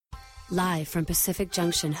Live from Pacific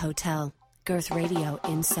Junction Hotel, Girth Radio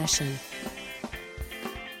in session.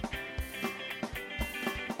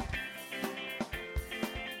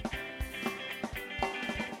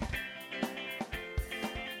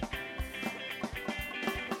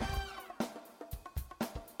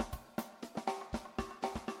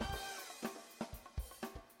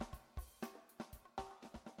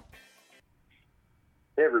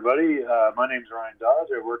 Hey everybody, my name is Ryan Dodge.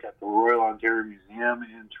 I work at the Royal Ontario Museum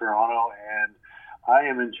in Toronto, and I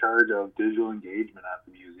am in charge of digital engagement at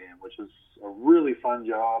the museum, which is a really fun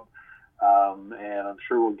job, and I'm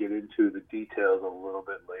sure we'll get into the details a little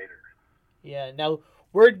bit later. Yeah, now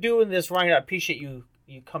we're doing this, Ryan. I appreciate you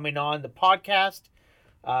coming on the podcast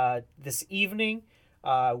this evening.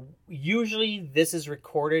 Usually this is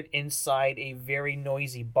recorded inside a very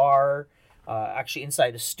noisy bar, actually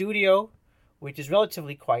inside a studio, which is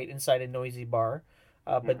relatively quiet inside a noisy bar.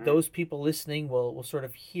 But those people listening will sort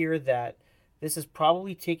of hear that this is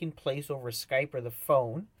probably taking place over Skype or the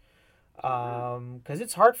phone. Because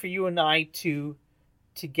it's hard for you and I to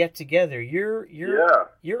get together. You're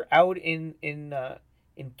out in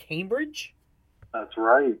Cambridge? That's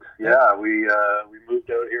right. Yeah, we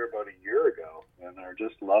moved out here about a year ago and are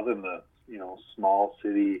just loving the, small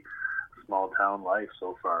city, small town life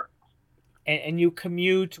so far. And you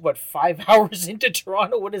commute, 5 hours into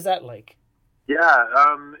Toronto? What is that like? Yeah,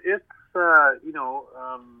 it's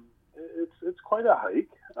it's quite a hike,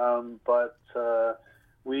 but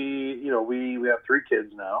we have 3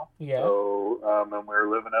 kids now. Yeah. So and we're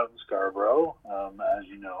living out in Scarborough, as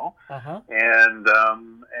you know. Uh-huh. And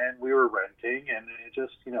we were renting, and it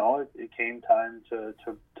just it came time to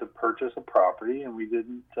purchase a property, and we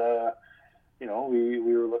didn't.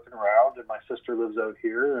 We were looking around, and my sister lives out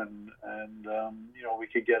here, and we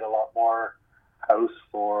could get a lot more house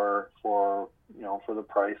for the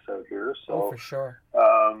price out here. So for sure.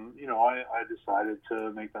 I decided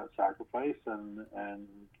to make that sacrifice and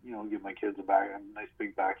give my kids a nice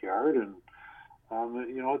big backyard, and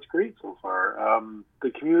it's great so far.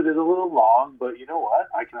 The commute is a little long, but you know what?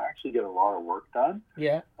 I can actually get a lot of work done.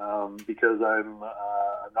 Yeah. Because I'm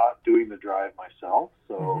not doing the drive myself,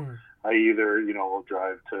 so I either will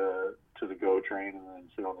drive to the GO train and then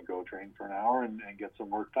sit on the GO train for an hour and get some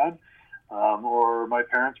work done, or my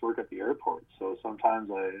parents work at the airport, so sometimes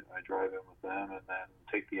I drive in with them and then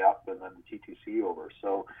take the up and then the TTC over.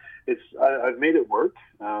 So I've made it work.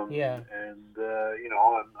 And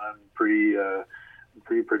I'm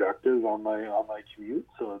pretty productive on my commute,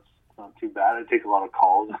 so it's not too bad. I take a lot of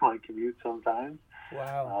calls on my commute sometimes.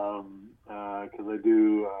 Wow. Because I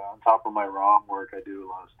do, on top of my ROM work, I do a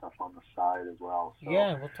lot of stuff on the side as well. So,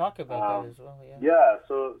 yeah, we'll talk about that as well. Yeah,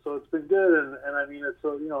 so it's been good, and I mean it's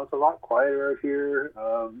a lot quieter out here.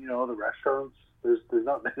 The restaurants, there's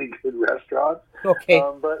not many good restaurants. Okay.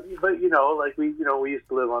 But we used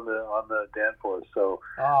to live on the Danforth, so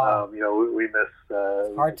we miss.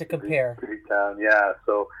 Hard to compare. Great town, yeah.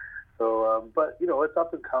 So, but it's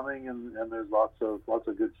up and coming, and there's lots of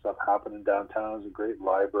good stuff happening downtown. There's a great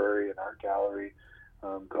library and art gallery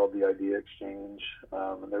called the Idea Exchange,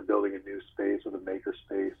 and they're building a new space with a maker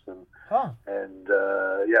space, and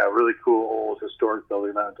really cool old historic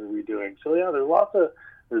building that they're redoing. So yeah,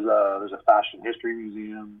 there's a fashion history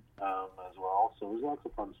museum as well. So there's lots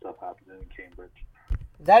of fun stuff happening in Cambridge.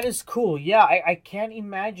 That is cool. Yeah, I can't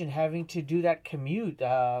imagine having to do that commute.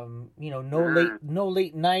 No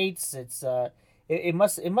late nights. It's it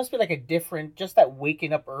must be like a different, just that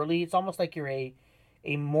waking up early. It's almost like you're a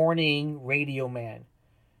morning radio man.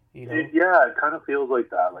 It kind of feels like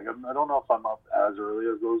that. Like I don't know if I'm up as early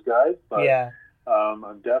as those guys, but yeah.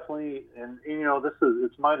 I'm definitely, and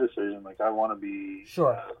it's my decision. Like I want to be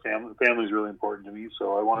sure. Family's really important to me,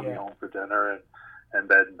 so I want to be home for dinner and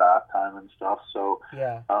bed and bath time and stuff. So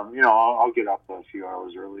yeah. I'll get up a few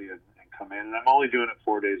hours early and come in, and I'm only doing it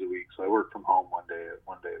 4 days a week, so I work from home one day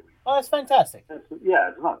a week. Oh, that's fantastic.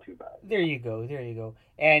 It's not too bad. There you go.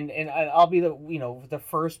 And I'll be the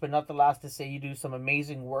first but not the last to say you do some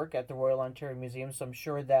amazing work at the Royal Ontario Museum, so I'm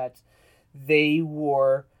sure that they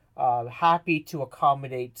were happy to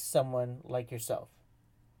accommodate someone like yourself.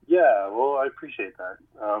 Yeah, well, I appreciate that.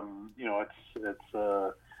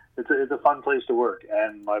 It's a fun place to work,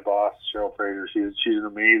 and my boss, Cheryl Fraser, she's an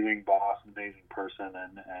amazing boss, an amazing person,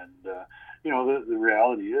 and the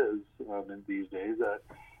reality is in these days that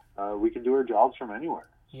we can do our jobs from anywhere.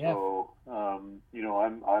 Yeah. So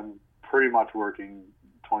I'm pretty much working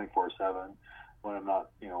 24/7 when I'm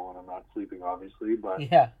not sleeping, obviously, but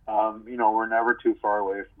yeah. We're never too far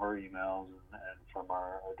away from our emails and from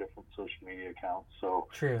our different social media accounts. So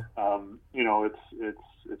true.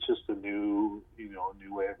 It's just a new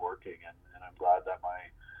way of working, and I'm glad that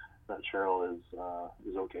Cheryl is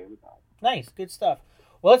okay with that. Nice, good stuff.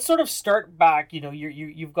 Well, let's sort of start back.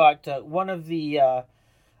 You've got one of the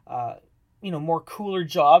more cooler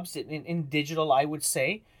jobs in digital, I would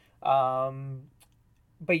say. But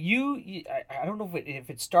I don't know if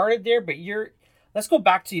it started there, but let's go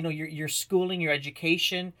back to your schooling, your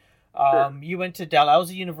education. Sure. You went to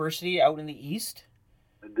Dalhousie University out in the east.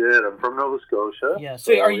 I did. I'm from Nova Scotia. Yeah.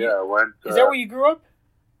 So are you? Yeah, I went. Is that where you grew up?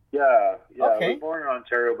 Yeah. Okay. I was born in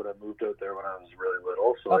Ontario, but I moved out there when I was really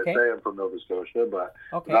little. So Okay. I say I'm from Nova Scotia, but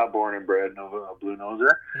Okay. not born and bred a Blue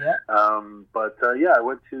Noser. Yeah. I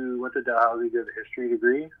went to Dalhousie, did a history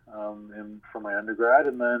degree for my undergrad,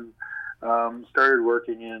 and then started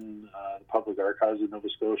working in the public archives of Nova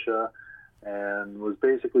Scotia, and was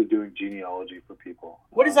basically doing genealogy for people.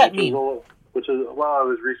 What does that mean? I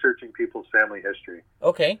was researching people's family history.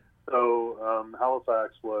 Okay. So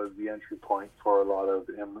Halifax was the entry point for a lot of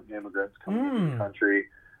immigrants coming into the country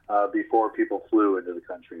before people flew into the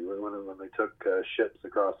country. When they took ships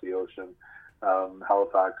across the ocean,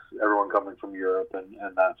 Halifax, everyone coming from Europe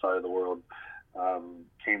and that side of the world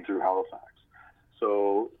came through Halifax.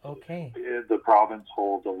 So the province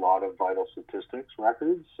holds a lot of vital statistics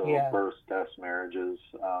records, so births, deaths, marriages,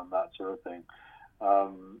 that sort of thing.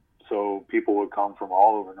 So people would come from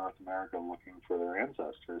all over North America looking for their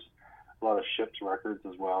ancestors. A lot of ships records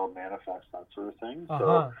as well, manifests, that sort of thing.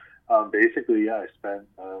 So basically, I spent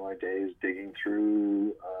my days digging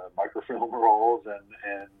through microfilm rolls and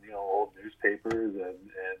old newspapers and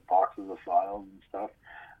boxes of files and stuff,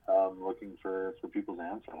 looking for people's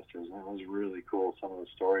ancestors. And it was really cool, some of the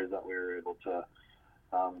stories that we were able to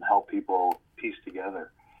help people piece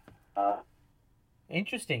together.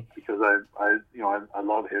 Interesting. Because I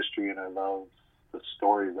love history, and I love the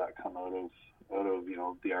stories that come out of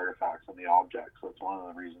the artifacts and the objects. That's one of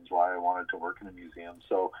the reasons why I wanted to work in a museum.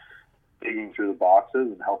 So digging through the boxes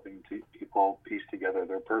and helping people piece together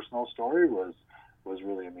their personal story was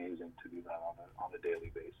really amazing to do that on a daily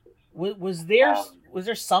basis. Was there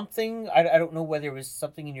something, I don't know whether it was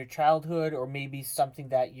something in your childhood or maybe something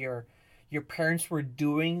that your parents were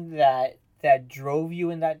doing that drove you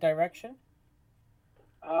in that direction?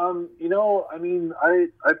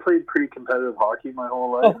 I played pretty competitive hockey my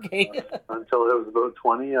whole life. Okay. Until I was about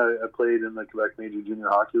 20. I played in the Quebec Major Junior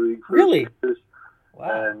Hockey League for Really? years.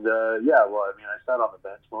 Wow. And I sat on the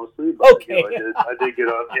bench mostly, but okay. I did get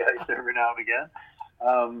on the ice every now and again.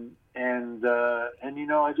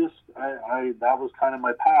 That was kind of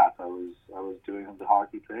my path. I was doing the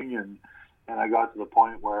hockey thing, and I got to the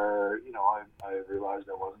point where I realized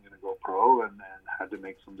I wasn't going to go pro, and had to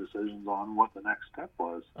make some decisions on what the next step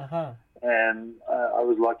was. Uh-huh. And I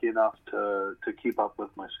was lucky enough to keep up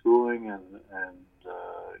with my schooling, and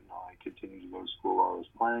I continued to go to school while I was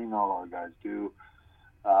playing. Not a lot of guys do.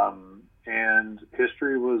 And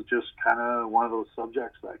history was just kind of one of those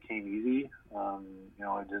subjects that came easy.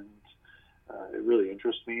 It really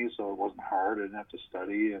interested me, so it wasn't hard. I didn't have to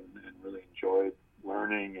study, and really enjoyed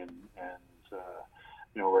learning and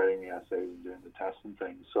writing the essays and doing the tests and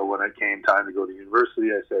things. So when it came time to go to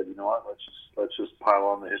university, I said, you know what, let's just pile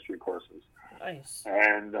on the history courses. Nice.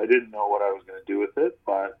 And I didn't know what I was going to do with it,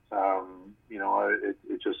 but it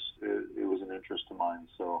was an interest of mine.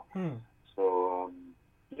 So I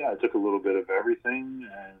took a little bit of everything,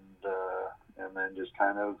 and then just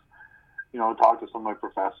kind of talked to some of my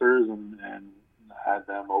professors and had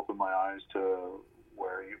them open my eyes to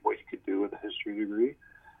what you could do with a history degree.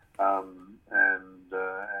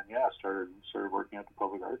 Started working at the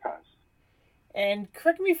public archives. And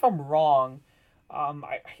correct me if I'm wrong,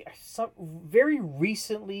 I very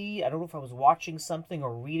recently, I don't know if I was watching something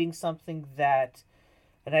or reading something that,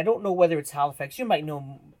 and I don't know whether it's Halifax, you might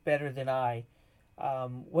know better than I,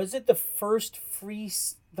 was it the first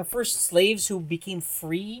slaves who became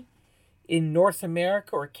free in North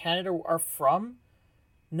America or Canada are from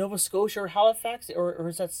Nova Scotia or Halifax, or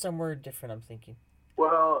is that somewhere different, I'm thinking?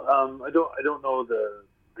 Well, I don't know the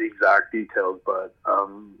exact details, but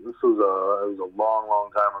this was a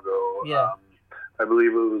long time ago. Yeah. I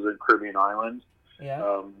believe it was in Caribbean islands.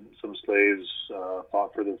 Yeah. Some slaves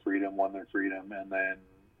fought for their freedom, won their freedom, and then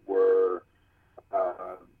were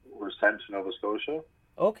sent to Nova Scotia.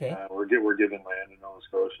 Okay. We're given land in Nova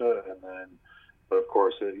Scotia, but of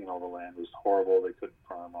course, the land was horrible. They couldn't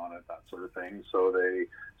farm on it, that sort of thing. So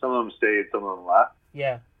some of them stayed, some of them left.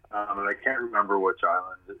 Yeah. And I can't remember which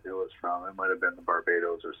island it was from. It might have been the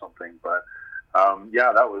Barbados or something. But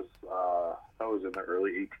that was in the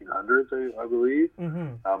early 1800s, I believe.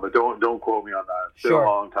 Mm-hmm. But don't quote me on that. It's been a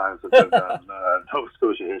long time since I've done Nova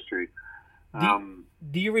Scotia history.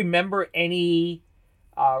 Do you remember any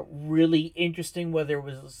really interesting, whether it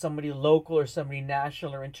was somebody local or somebody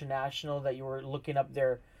national or international that you were looking up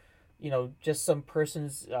their, just some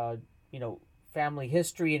person's, family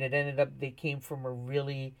history, and it ended up they came from a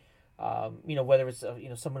really, whether it's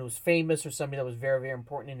someone who was famous or somebody that was very, very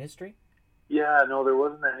important in history? Yeah, no, there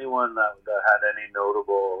wasn't anyone that had any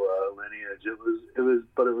notable lineage.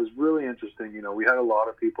 But it was really interesting. We had a lot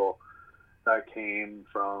of people that came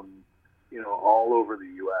from, all over the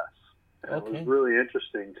U.S. And Okay. It was really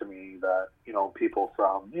interesting to me that, people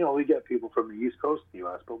from, we get people from the East Coast of the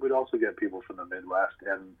U.S., but we'd also get people from the Midwest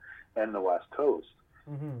and the West Coast.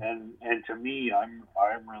 Mm-hmm. And to me, I'm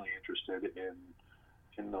really interested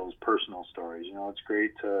in those personal stories. It's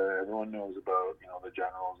great to, everyone knows about, the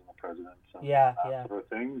generals and the presidents and that sort of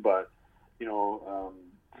thing, but,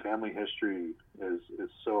 family history is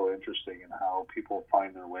so interesting in how people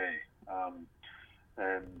find their way.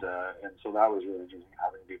 And so that was really interesting,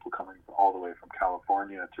 having people coming all the way from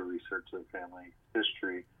California to research their family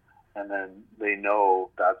history. And then they know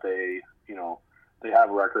that they have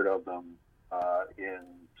record of them in,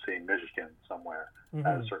 say, Michigan somewhere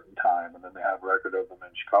at a certain time. And then they have record of them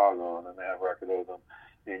in Chicago. And then they have record of them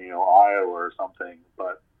in, Iowa or something.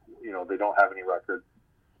 But, they don't have any record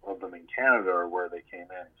of them in Canada or where they came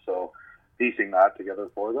in. So piecing that together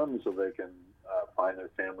for them so they can find their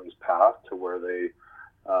family's path to where they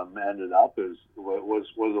ended up was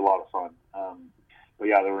a lot of fun. But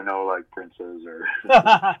yeah, there were no like princes or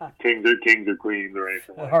kings or queens or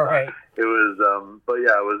anything like All right. that. It was, but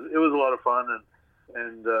yeah, it was a lot of fun,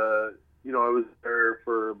 and I was there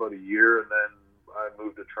for about a year, and then I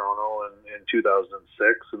moved to Toronto in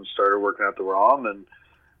 2006 and started working at the ROM, and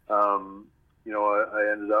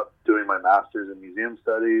I ended up doing my master's in museum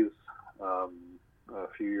studies. A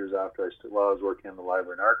few years after I was working in the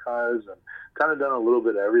library and archives, and kind of done a little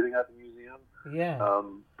bit of everything at the museum. Yeah.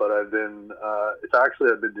 But I've been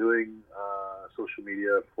doing social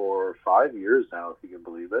media for 5 years now, if you can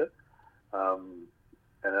believe it. And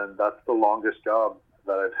then that's the longest job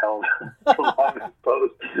that I've held, the longest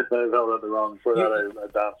post that I've held at the ROM. For that, I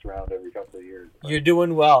bounced around every couple of years. You're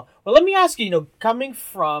doing well. Well, let me ask you, coming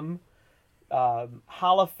from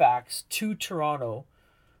Halifax to Toronto,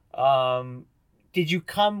 did you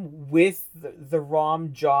come with the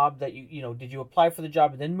ROM job that did you apply for the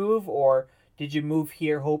job and then move, or did you move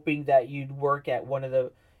here hoping that you'd work at one of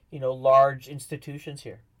the, large institutions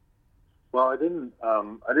here? Well, I didn't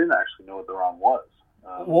actually know what the ROM was,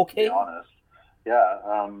 okay. To be honest. Yeah.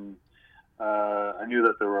 I knew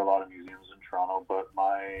that there were a lot of museums in Toronto, but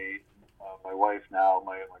my wife now,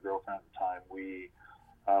 my girlfriend at the time, we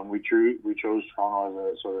chose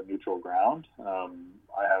Toronto as a sort of neutral ground.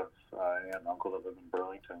 I have an aunt and uncle that live in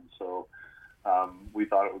Burlington, so we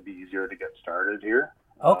thought it would be easier to get started here.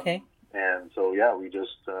 Okay. And so yeah, we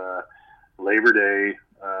just Labor Day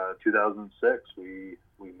 2006, we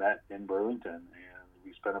met in Burlington, and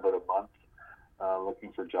we spent about a month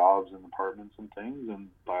looking for jobs and apartments and things. And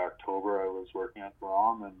by October, I was working at the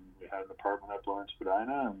ROM, and we had an apartment at Lawrence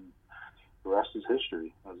Spadina, and the rest is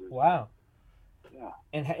history. Wow. Yeah.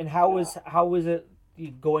 And how was it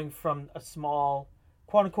going from a small,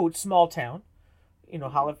 quote unquote, small town?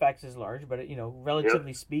 Halifax is large, but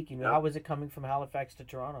relatively speaking, how was it coming from Halifax to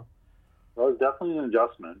Toronto? Well, it was definitely an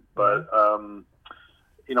adjustment, but I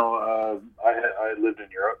lived in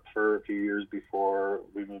Europe for a few years before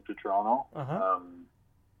we moved to Toronto. I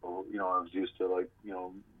was used to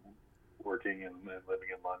working and living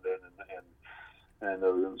in London, and I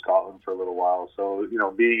was in Scotland for a little while. So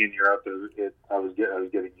being in Europe, I was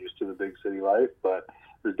getting used to the big city life, but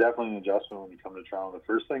there's definitely an adjustment when you come to Toronto. The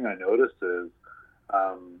first thing I noticed is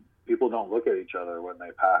people don't look at each other when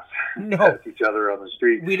they pass each other on the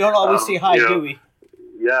street. We don't always say hi, do we?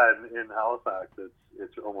 Yeah, in Halifax,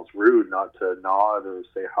 it's almost rude not to nod or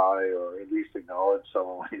say hi or at least acknowledge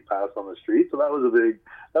someone when you pass on the street. So that was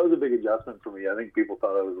a big adjustment for me. I think people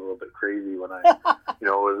thought I was a little bit crazy when I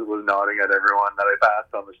was nodding at everyone that I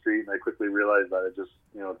passed on the street, and I quickly realized that it just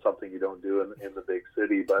it's something you don't do in the big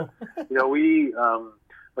city. But we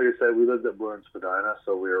like I said, we lived at Lawrence Spadina,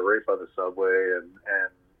 so we were right by the subway, and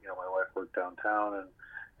my wife worked downtown,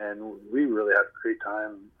 and we really had a great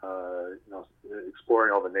time,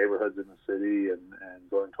 exploring all the neighborhoods in the city and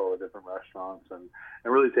going to all the different restaurants and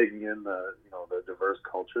really taking in the diverse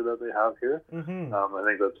culture that they have here. Mm-hmm. I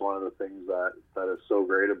think that's one of the things that is so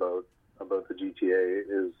great about the GTA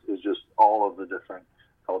is just all of the different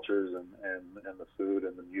cultures and the food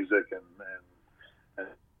and the music and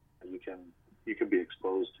you can be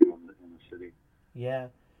exposed to in the city. Yeah.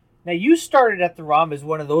 Now you started at the ROM as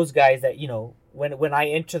one of those guys that when I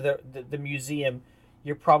enter the museum,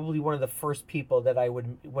 you're probably one of the first people that I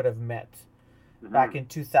would have met. back in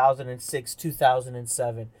 2006,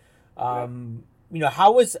 2007.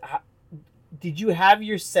 Did you have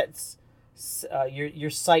your sets, your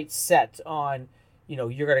site set on,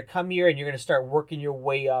 you're going to come here and you're going to start working your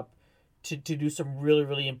way up to do some really,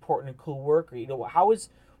 really important and cool work? Or,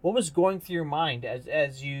 what was going through your mind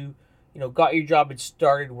as you, got your job and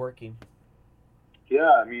started working?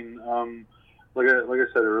 Yeah, I mean, like I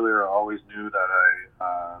said earlier, I always knew that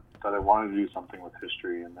I wanted to do something with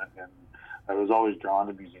history, and I was always drawn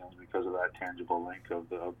to museums because of that tangible link of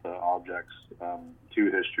the objects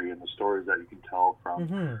to history and the stories that you can tell from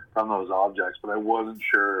those objects. But I wasn't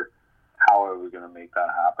sure how I was going to make that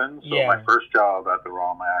happen. So my first job at the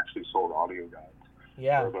ROM, I actually sold audio guides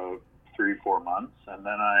for about 3-4 months, and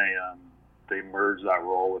then they merged that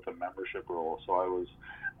role with a membership role. So I was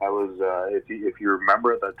if you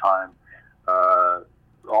remember at that time,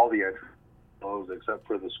 all the entrances closed except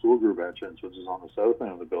for the school group entrance, which is on the south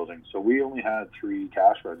end of the building. So we only had 3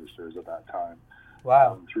 cash registers at that time.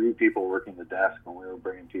 Wow. 3 people working the desk when we were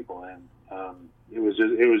bringing people in. It was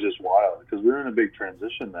just wild because we were in a big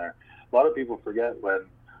transition there. A lot of people forget when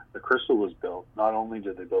the Crystal was built, not only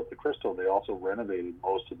did they build the Crystal, they also renovated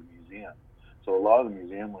most of the museum. So a lot of the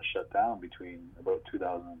museum was shut down between about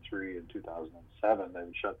 2003 and 2007. They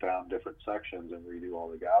would shut down different sections and redo all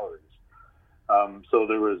the galleries. So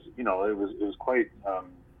there was, it was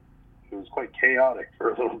quite chaotic for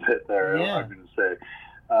a little bit there. I'm going to say,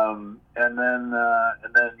 and then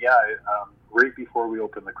right before we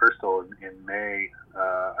opened the Crystal in May,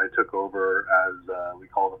 I took over as we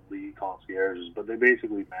call them lead concierges, but they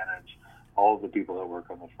basically manage all of the people that work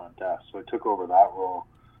on the front desk. So I took over that role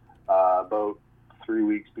about 3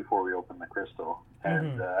 weeks before we opened the Crystal,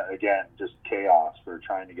 and again, just chaos for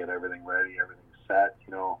trying to get everything ready, everything set,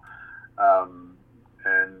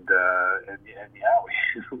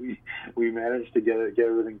 we managed to get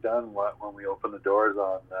everything done when we opened the doors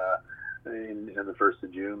on in the 1st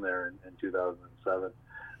of June there in 2007.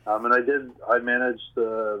 And I managed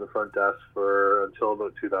the front desk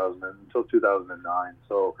until 2009.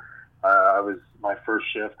 So my first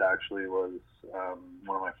shift actually was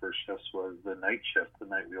one of my first shifts was the night shift, the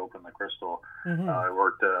night we opened the Crystal. I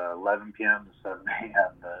worked 11 p.m. to 7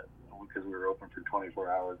 a.m. Because we were open for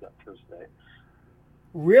 24 hours that first day.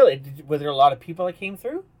 Really? Were there a lot of people that came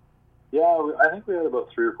through? Yeah, I think we had about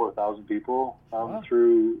 3,000 or 4,000 people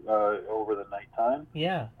through over the nighttime.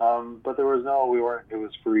 Yeah. But there was we weren't. It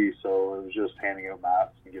was free, so it was just handing out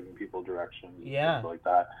maps and giving people directions and things like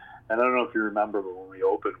that. And I don't know if you remember, but when we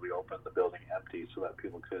opened the building empty so that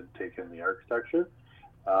people could take in the architecture.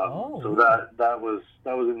 So that was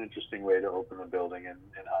an interesting way to open the building. And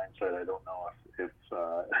in hindsight, I don't know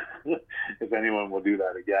if anyone will do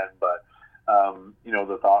that again, but.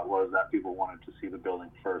 The thought was that people wanted to see the building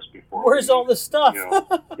first before. Where's all the stuff?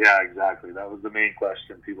 Yeah, exactly. That was the main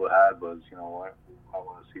question people had was, I want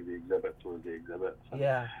to see the exhibits. Where's the exhibits? And,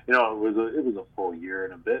 it was a full year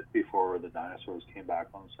and a bit before the dinosaurs came back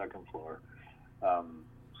on the second floor.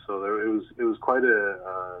 So it was quite it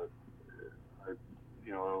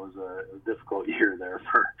was a difficult year there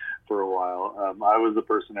for a while. I was the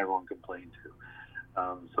person everyone complained to.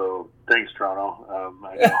 So thanks, Toronto.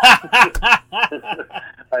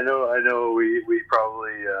 I know we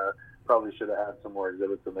probably should have had some more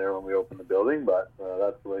exhibits in there when we opened the building, but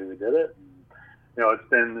that's the way we did it.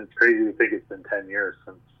 And, it's crazy to think it's been 10 years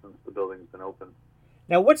since the building's been open.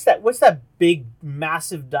 Now, what's that big,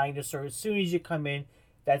 massive dinosaur? As soon as you come in,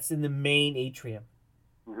 that's in the main atrium.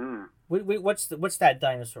 What's that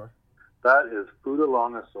dinosaur? That is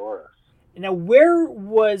Fudalongosaurus. Now, where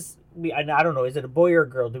was I don't know. Is it a boy or a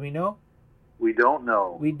girl? Do we know? We don't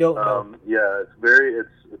know. We don't know. Yeah,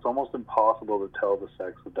 it's almost impossible to tell the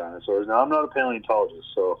sex of dinosaurs. Now, I'm not a paleontologist,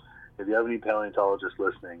 so if you have any paleontologists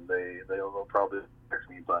listening, they'll probably correct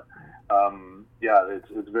me. But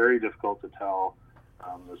it's very difficult to tell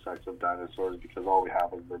the sex of dinosaurs because all we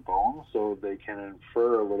have is their bones. So they can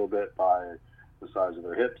infer a little bit by the size of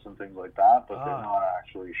their hips and things like that, but they're not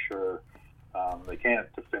actually sure. They can't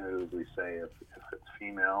definitively say if it's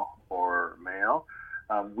female or male.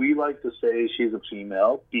 We like to say she's a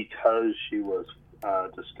female because she was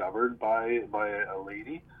discovered by a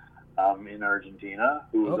lady in Argentina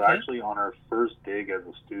who was actually on her first dig as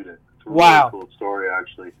a student. It's a really cool story,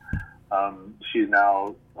 actually. She's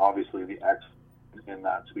now obviously the expert in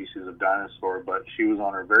that species of dinosaur, but she was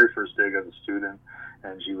on her very first dig as a student,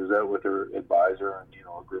 and she was out with her advisor and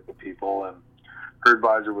a group of people, and her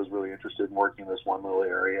advisor was really interested in working in this one little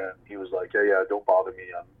area, and he was like, yeah, don't bother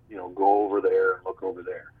me. Go over there and look over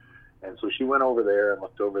there. And so she went over there and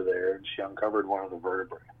looked over there, and she uncovered one of the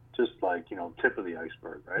vertebrae, just like, tip of the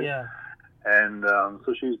iceberg, right? Yeah. And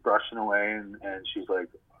so she was brushing away, and she's like,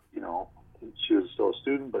 you know, she was still a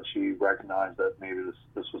student, but she recognized that maybe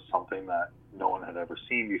this was something that no one had ever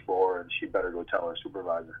seen before, and she better go tell her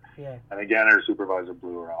supervisor. Yeah. And again, her supervisor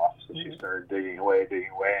blew her off, so she started digging away,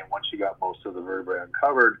 and once she got most of the vertebrae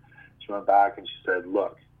uncovered, she went back and she said,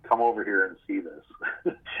 "Look, come over here and see this."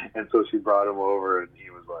 And so she brought him over, and he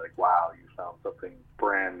was like, "Wow, you found something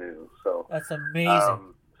brand new." So that's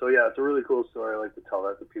amazing. So yeah, it's a really cool story. I like to tell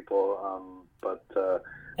that to people.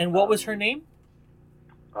 And what was her name?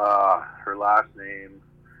 Her last name.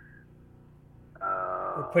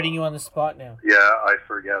 We're putting you on the spot now. Yeah, I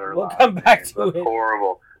forget her. We'll come back name. to it. That's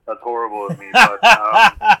horrible. That's horrible of me. But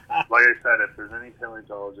like I said, if there's any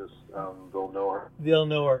paleontologists, they'll know her. They'll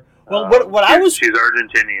know her. Well, she's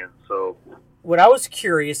Argentinian. So what I was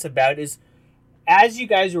curious about is, as you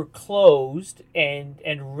guys were closed and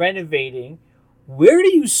renovating, where do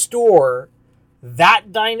you store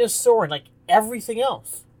that dinosaur and like everything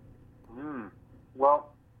else?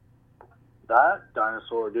 Well, that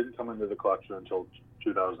dinosaur didn't come into the collection until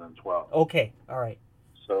 2012. Okay, all right.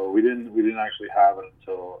 So we didn't actually have it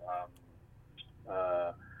until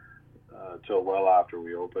well after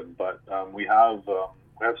we opened. But we have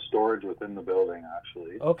storage within the building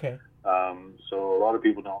actually. Okay. So a lot of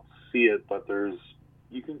people don't see it, but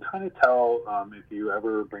you can kind of tell if you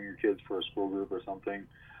ever bring your kids for a school group or something.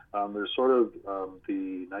 There's sort of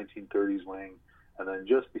the 1930s wing, and then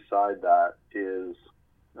just beside that is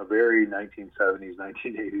a very 1970s,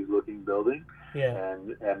 1980s looking building. Yeah.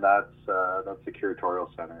 And that's the curatorial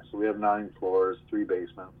center. So we have 9 floors, 3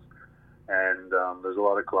 basements, and there's a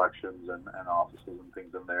lot of collections and offices and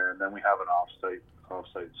things in there. And then we have an off-site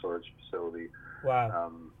storage facility.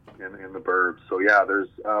 Wow. In the burbs. So yeah, there's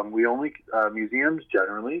museums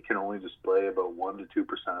generally can only display about 1% to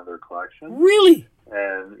 2% of their collection. Really?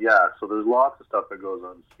 And yeah, so there's lots of stuff that goes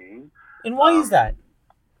unseen. And why is that?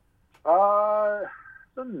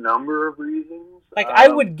 A number of reasons. Like I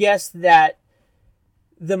would guess that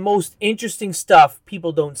the most interesting stuff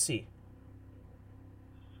people don't see.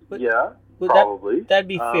 Yeah, probably. That'd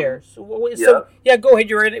be fair. So go ahead.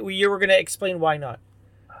 You were going to explain why not.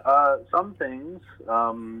 Some things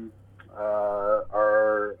are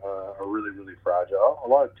really, really fragile. A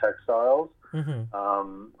lot of textiles,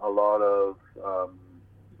 a lot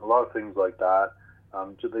of things like that.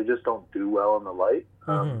 They just don't do well in the light.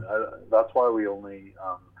 That's why we only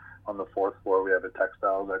on the 4th floor we have a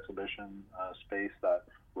textiles exhibition space that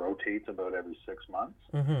rotates about every 6 months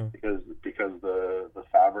because the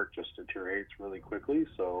fabric just deteriorates really quickly.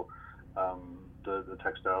 So the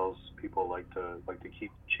textiles people like to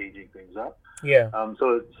keep changing things up. Yeah.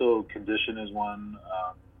 So condition is one.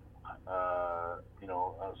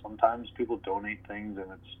 Sometimes people donate things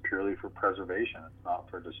and it's purely for preservation. It's not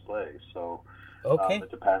for display. So it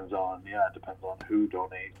depends on who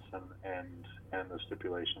donates and the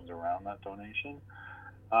stipulations around that donation.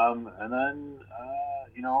 And then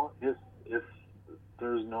if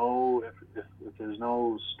there's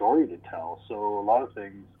no story to tell, so a lot of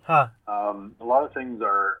things are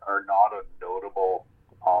not a notable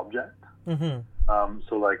object.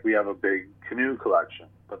 So like we have a big canoe collection,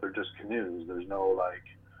 but they're just canoes. There's no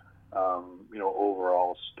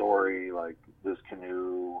overall story, like this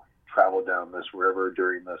canoe traveled down this river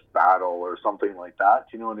during this battle or something like that.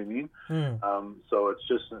 Do you know what I mean? So it's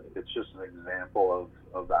just an example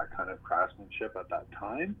of that kind of craftsmanship at that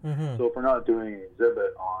time. So if we're not doing an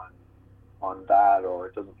exhibit on that, or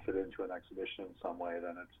it doesn't fit into an exhibition in some way,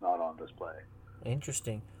 then it's not on display.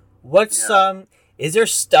 Interesting. Is there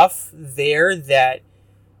stuff there that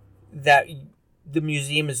the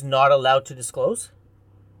museum is not allowed to disclose?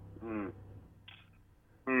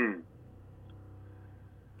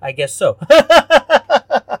 I guess so.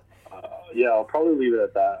 Yeah, I'll probably leave it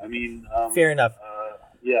at that. I mean, fair enough.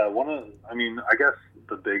 I guess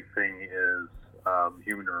the big thing is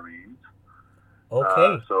human remains.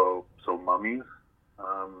 Okay. So mummies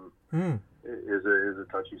is a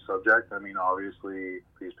touchy subject. I mean, obviously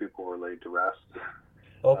these people were laid to rest.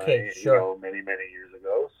 Okay, sure. Many years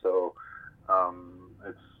ago. So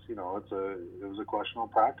it was a questionable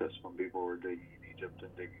practice when people were digging in Egypt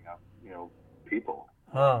and digging up people.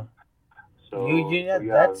 Huh. So,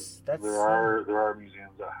 that's there are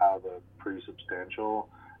museums that have a pretty substantial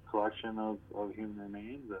collection of human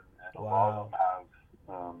remains, and a lot of them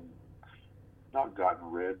have not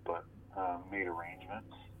gotten rid, but made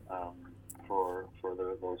arrangements for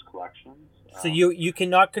those collections. So you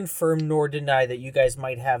cannot confirm nor deny that you guys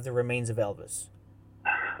might have the remains of Elvis.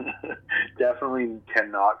 Definitely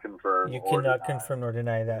cannot confirm. You cannot confirm nor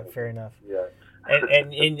deny that. Fair enough. Yeah.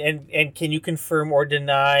 And can you confirm or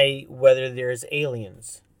deny whether there's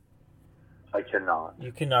aliens? I cannot.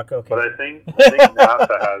 You cannot go. Okay. But I think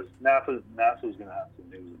NASA's going to have some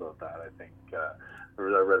news about that. I think I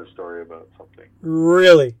read a story about something.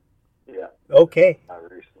 Really? Yeah. Okay.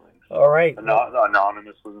 Recently. So all right.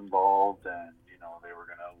 Anonymous was involved, and they were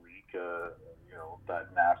going to leak.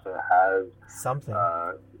 That NASA has something.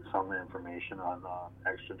 Some information on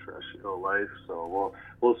extraterrestrial life. So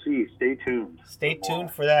we'll see. Stay tuned. Stay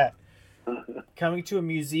tuned for that. Coming to a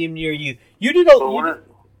museum near you. You did a.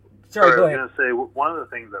 Sorry, go ahead. I was going to say, one of the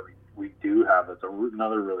things that we do have that's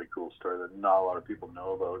another really cool story that not a lot of people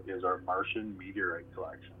know about is our Martian meteorite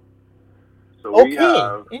collection. So we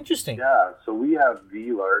have, interesting. Yeah, so we have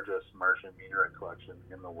the largest Martian meteorite collection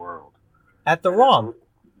in the world. At the ROM.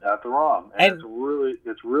 At the ROM. And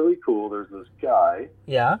it's really cool. There's this guy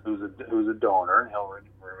who's a donor, and he'll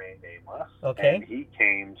remain nameless. Okay. And he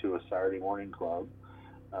came to a Saturday morning club.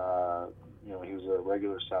 He was a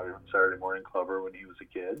regular Saturday morning clubber when he was a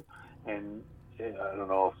kid, and I don't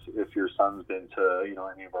know if your son's been to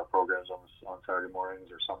any of our programs on Saturday mornings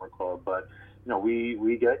or summer club, but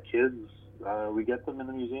we get kids, we get them in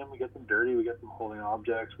the museum, we get them dirty, we get them holding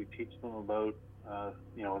objects, we teach them about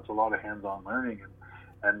it's a lot of hands-on learning,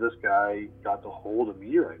 and this guy got to hold a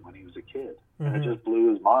meteorite when he was a kid, and it just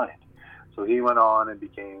blew his mind. So he went on and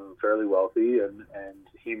became fairly wealthy, and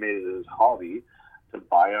he made it his hobby to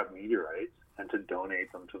buy up meteorites and to donate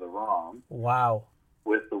them to the ROM. Wow.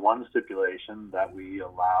 With the one stipulation that we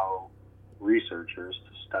allow researchers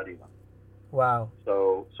to study them. Wow.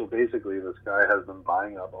 So basically this guy has been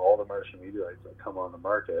buying up all the Martian meteorites that come on the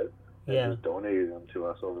market and just donating them to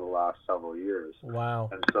us over the last several years. Wow.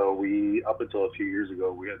 And so we, up until a few years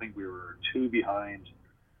ago, I think we were 2 behind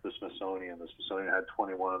the Smithsonian. The Smithsonian had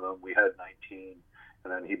 21 of them. We had 19.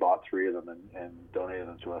 And then he bought 3 of them and donated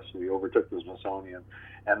them to us. So we overtook the Smithsonian.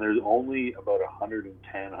 And there's only about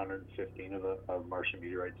 110, 115 of Martian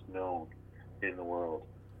meteorites known in the world.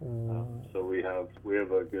 So we have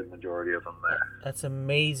a good majority of them there. That's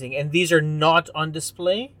amazing. And these are not on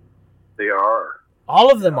display? They are.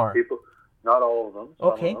 All of them are? Not all of them.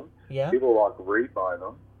 Some of them. Yeah. People walk right by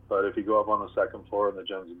them. But if you go up on the second floor in the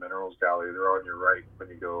Gems and Minerals Gallery, they're on your right when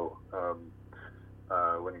you go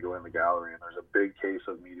in the gallery, and there's a big case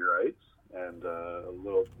of meteorites, and a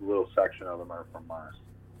little section of them are from Mars.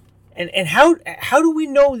 And how do we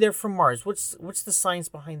know they're from Mars? What's the science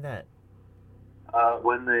behind that?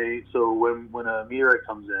 When a meteorite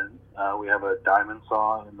comes in, we have a diamond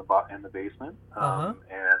saw in the basement, and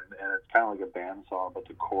it's kind of like a band saw, but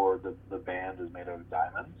the band is made out of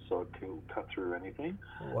diamonds, so it can cut through anything.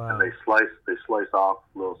 Wow. And they slice off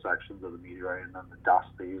little sections of the meteorite, and then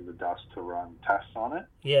they use the dust to run tests on it.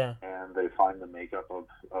 Yeah. And they find the makeup of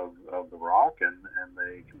the rock, and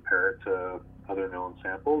they compare it to other known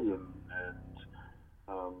samples,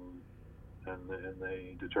 and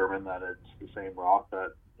they determine that it's the same rock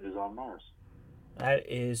that is on Mars. That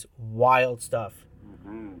is wild stuff.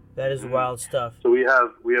 Mm-hmm. That is wild stuff. So we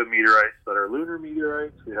have meteorites that are lunar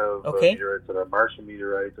meteorites. We have meteorites that are Martian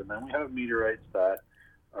meteorites, and then we have meteorites that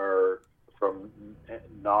are from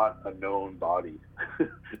not a known body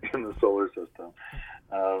in the solar system,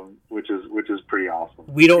 which is pretty awesome.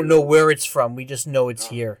 We don't know where it's from. We just know it's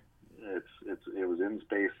here. It was in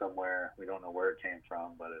space somewhere. We don't know where it came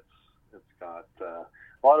from, but it's got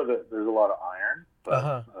a lot of it. There's a lot of iron,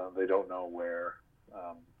 but they don't know where,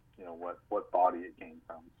 what body it came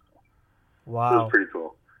from. So wow, it's pretty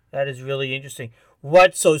cool. That is really interesting.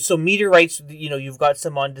 So meteorites? You've got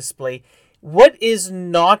some on display. What is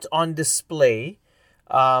not on display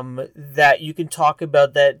that you can talk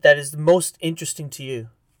about that is the most interesting to you?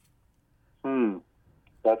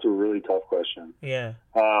 That's a really tough question. Yeah.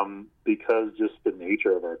 Because just the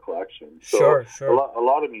nature of our collection. So sure. A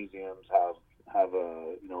lot of museums have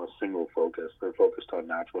a single focus. They're focused on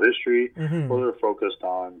natural history, or they're focused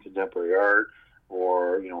on contemporary art,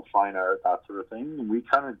 or fine art, that sort of thing. And we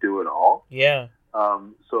kind of do it all. Yeah.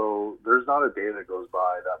 So there's not a day that goes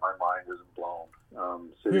by that my mind isn't blown.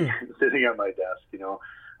 Sitting at my desk,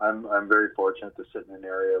 I'm very fortunate to sit in an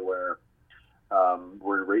area where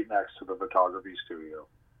we're right next to the photography studio.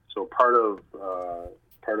 So part of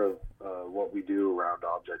what we do around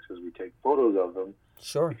objects is we take photos of them.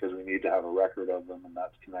 Sure. Because we need to have a record of them, and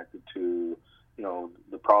that's connected to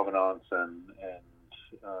the provenance and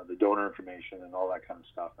the donor information and all that kind of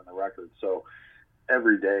stuff in the record. So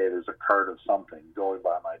every day there's a card of something going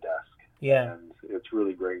by my desk. Yeah. And it's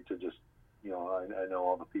really great to just I know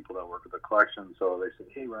all the people that work at the collection, so they say,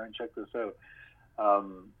 "Hey Ryan, check this out."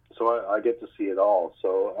 So I get to see it all.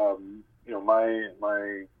 So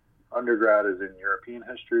my undergrad is in European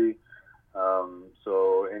history,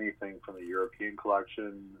 so anything from the European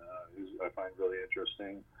collection I find really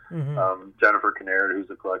interesting. Jennifer Kinnaird, who's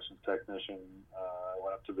a collections technician, I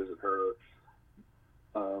went up to visit her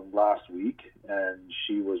last week, and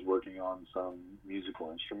she was working on some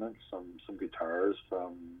musical instruments, some guitars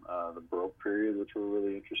from the Baroque period, which were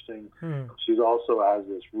really interesting. She also has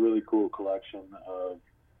this really cool collection of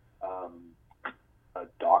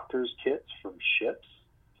doctor's kits from ships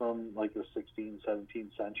from like the 16th,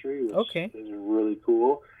 17th century, which is really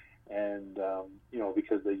cool. And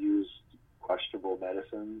because they used questionable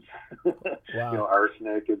medicines,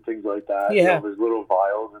 arsenic and things like that. There's little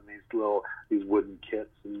vials in these wooden kits,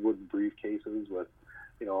 these wooden briefcases with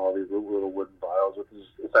all these little wooden vials, which is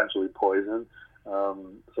essentially poison.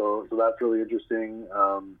 So that's really interesting.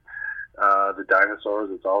 The dinosaurs,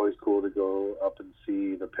 it's always cool to go up and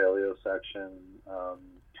see the paleo section,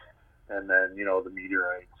 and then the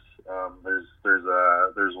meteorites.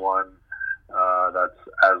 There's one that's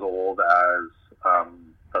as old as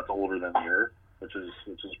that's older than the Earth, which is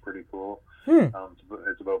pretty cool.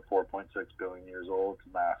 It's about 4.6 billion years old. It's a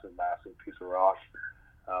massive piece of rock.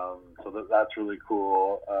 So that's really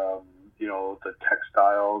cool. The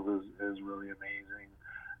textiles is really amazing.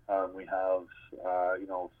 We have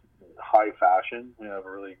high fashion. We have a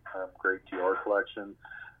really great Dior collection,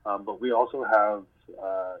 but we also have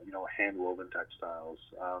hand woven textiles.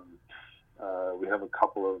 We have a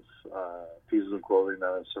couple of pieces of clothing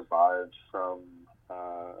that have survived from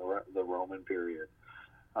the Roman period.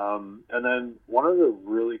 And then one of the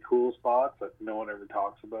really cool spots that no one ever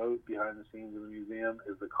talks about behind the scenes of the museum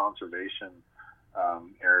is the conservation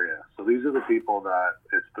area. So these are the people that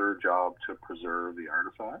it's their job to preserve the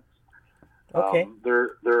artifacts.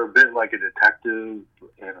 They're a bit like a detective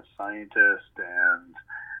and a scientist, and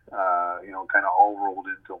kind of all rolled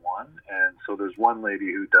into one. And so there's one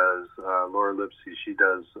lady who does, Laura Lipsy, she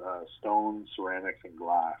does stone, ceramics, and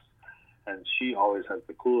glass. And she always has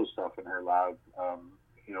the coolest stuff in her lab,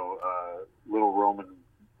 little Roman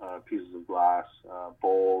pieces of glass,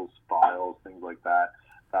 bowls, vials, things like that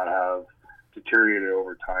have deteriorated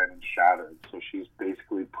over time and shattered. So she's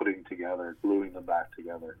basically gluing them back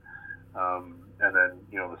together. And then,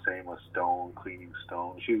 the same with stone, cleaning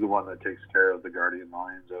stone. She's the one that takes care of the guardian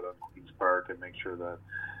lions out on Queen's Park and makes sure that,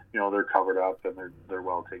 they're covered up and they're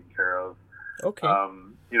well taken care of. Okay.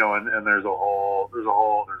 And there's a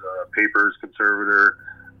papers conservator,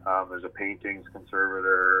 there's a paintings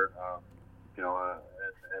conservator, and a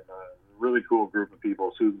really cool group of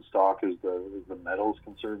people. Susan Stock is the metals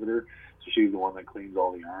conservator, so she's the one that cleans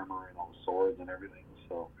all the armor and all the swords and everything.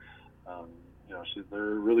 So,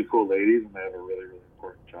 they're really cool ladies, and they have a really, really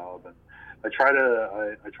important job. And I try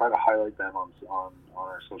to highlight them on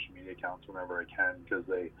our social media accounts whenever I can, because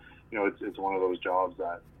they, it's one of those jobs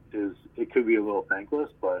that it could be a little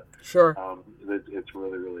thankless, but sure, it's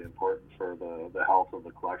really, really important for the health of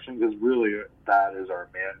the collection, because really that is our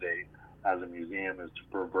mandate as a museum, is to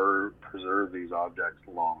preserve these objects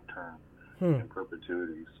long term in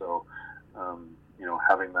perpetuity. So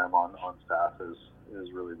having them on staff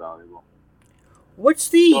is really valuable. What's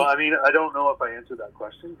the? Well, I don't know if I answered that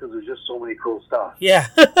question, because there's just so many cool stuff. Yeah.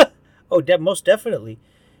 Most definitely.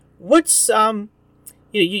 What's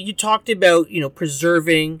you talked about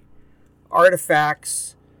preserving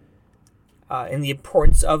artifacts and the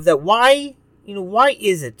importance of that. Why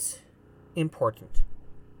is it important?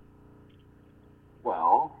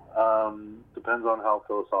 Well, depends on how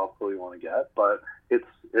philosophical you want to get, but it's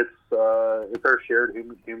our shared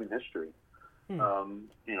human history.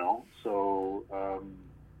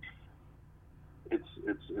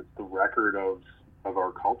 It's the record of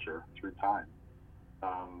our culture through time,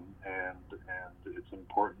 and it's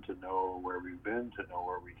important to know where we've been, to know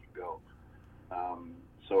where we can go.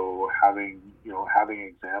 So having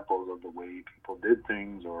examples of the way people did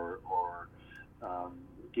things, or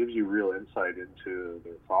gives you real insight into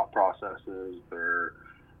their thought processes, their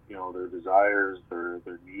desires, their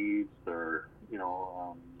needs, their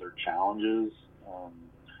challenges.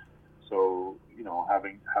 So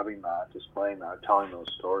having that, displaying that, telling those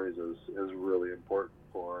stories is really important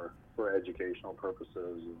for educational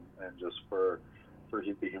purposes and just for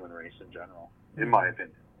the human race in general, in my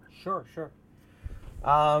opinion. Sure.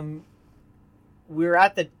 We're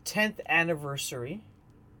at the 10th anniversary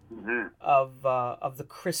of the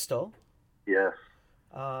Crystal. Yes.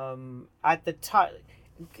 At the time,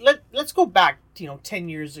 let's go back 10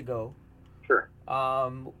 years ago. Sure.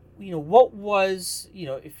 What was,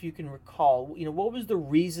 if you can recall, what was the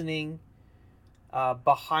reasoning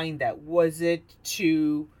behind that? Was it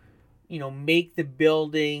to, make the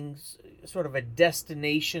buildings sort of a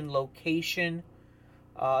destination location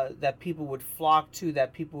that people would flock to,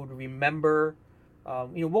 that people would remember?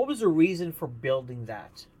 What was the reason for building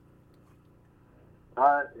that?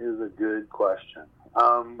 That is a good question.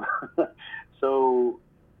 So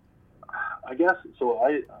I guess so.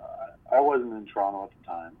 I wasn't in Toronto at the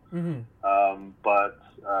time, but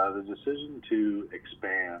the decision to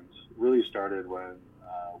expand really started when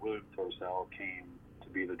William Thorcell came to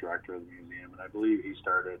be the director of the museum, and I believe he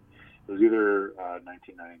started. It was either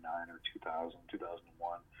 1999 or 2000,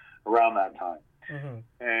 2001, around that time.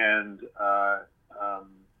 And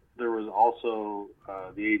there was also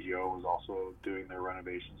the AGO was also doing their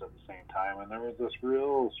renovations at the same time, and there was this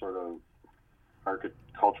real sort of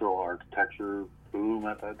cultural architecture boom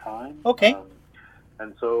at that time. Okay.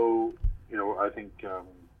 And so, I think, and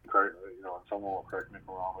someone will correct me if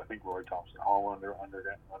I'm wrong, I think Roy Thompson Hall underwent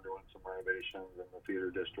some renovations in the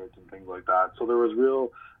theater district and things like that. So there was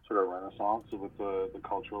real sort of renaissance with the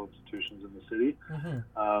cultural institutions in the city.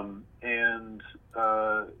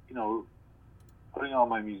 Putting on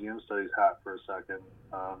my museum studies hat for a second,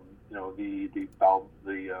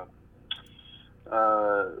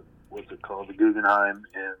 what's it called? The Guggenheim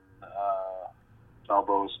in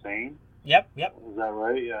Balboa, Spain. Yep. Is that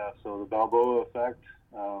right? Yeah. So the Balboa effect,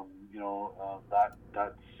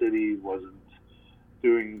 that city wasn't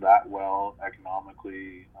doing that well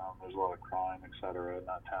economically. There's a lot of crime, etc. in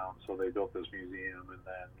that town. So they built this museum, and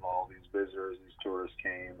then all these visitors, these tourists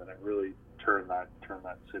came, and it really turned that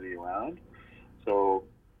city around. So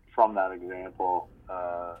from that example,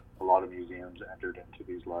 a lot of museums entered into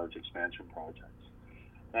these large expansion projects.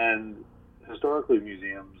 And historically,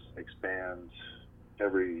 museums expand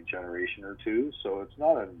every generation or two, so it's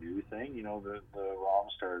not a new thing. The ROM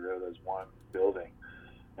started out as one building,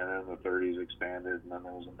 and then the 30s expanded, and then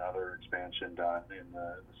there was another expansion done in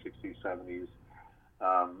the 60s, 70s,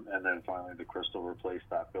 and then finally the Crystal replaced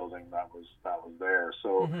that building that was there.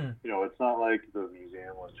 So it's not like the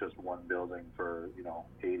museum was just one building for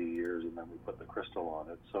 80 years and then we put the Crystal on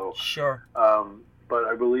it. So sure. But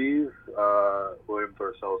I believe William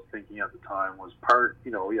Thorcell's thinking at the time was part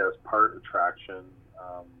attraction,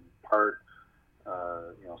 part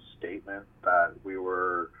statement that we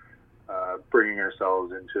were bringing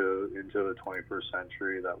ourselves into the 21st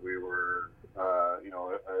century, that we were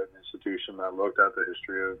an institution that looked at the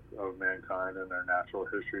history of mankind and their natural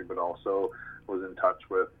history, but also was in touch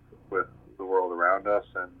with the world around us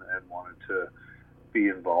and wanted to be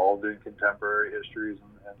involved in contemporary histories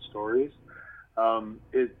and stories.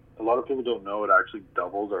 A lot of people don't know it actually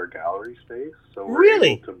doubles our gallery space, so we're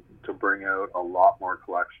really able to bring out a lot more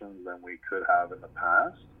collections than we could have in the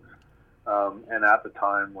past. And at the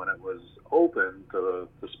time when it was open, the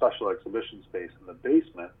special exhibition space in the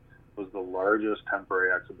basement was the largest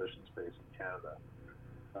temporary exhibition space in Canada.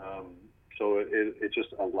 So it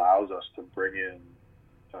just allows us to bring in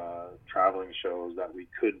traveling shows that we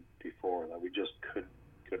couldn't before, that we just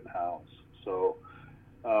couldn't house. So,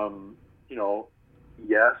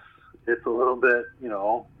 yes, it's a little bit,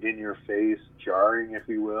 in your face, jarring, if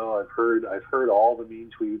you will. I've heard all the mean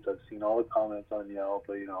tweets. I've seen all the comments on Yelp,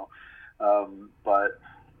 but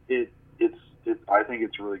I think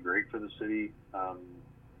it's really great for the city,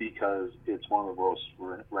 because it's one of the most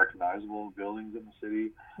recognizable buildings in the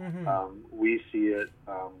city. We see it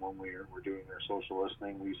when we're doing their social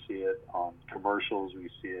listening. We see it on commercials. We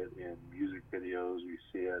see it in music videos. We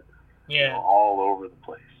see it all over the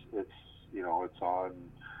place. It's on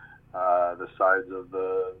the sides of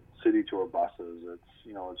the city tour buses.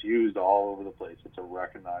 It's used all over the place. It's a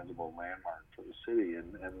recognizable landmark for the city,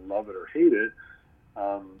 and love it or hate it,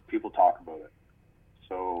 people talk about it.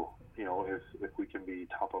 So if we can be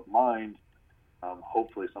top of mind,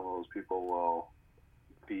 hopefully some of those people will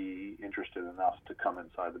be interested enough to come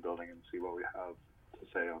inside the building and see what we have to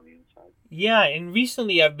say on the inside. Yeah, and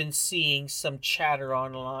recently I've been seeing some chatter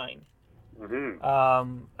online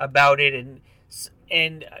about it, and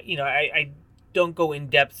I don't go in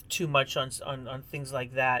depth too much on things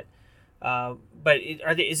like that. But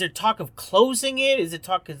is there talk of closing it? Is it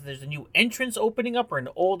talk because there's a new entrance opening up, or an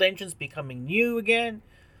old entrance becoming new again?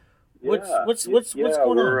 What's going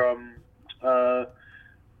on?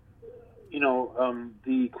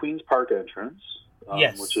 The Queen's Park entrance,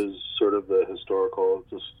 yes, which is sort of the historical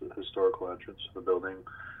entrance to the building,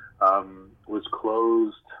 was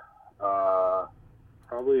closed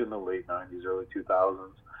probably in the late 90s, early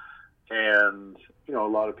 2000s. And, a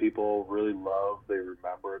lot of people really they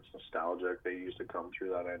remember, it's nostalgic. They used to come through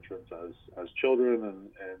that entrance as children, and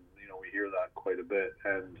we hear that quite a bit.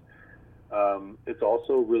 And it's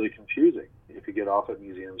also really confusing. If you get off at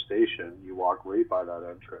Museum Station, you walk right by that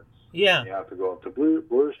entrance. Yeah. And you have to go up to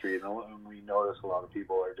Bloor Street, and we notice a lot of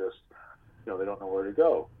people are just, they don't know where to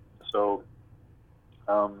go. So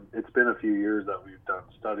it's been a few years that we've done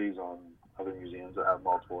studies on other museums that have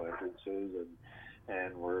multiple entrances,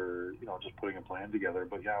 and we're just putting a plan together.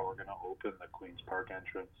 But yeah, we're going to open the Queens Park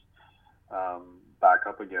entrance back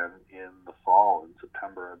up again in the fall, in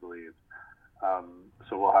September, I believe.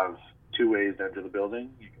 So we'll have two ways to enter the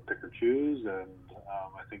building. You can pick or choose, and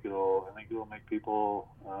I think it'll make people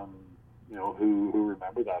who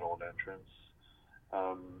remember that old entrance.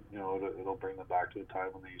 It'll bring them back to the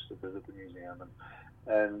time when they used to visit the museum.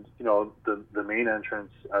 And the main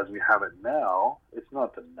entrance as we have it now, it's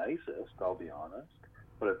not the nicest, I'll be honest,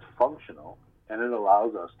 but it's functional, and it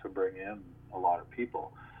allows us to bring in a lot of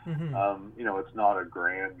people. It's not a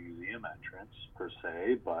grand museum entrance per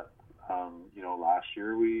se, but last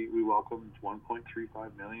year we welcomed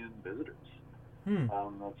 1.35 million visitors.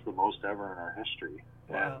 That's the most ever in our history.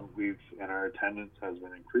 Wow. And our attendance has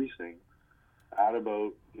been increasing at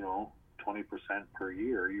about 20% per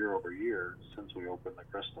year over year, since we opened the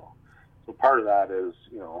Crystal. So part of that is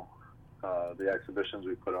the exhibitions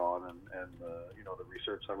we put on, and the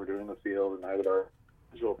research that we're doing in the field, and now with our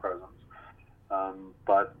visual presence.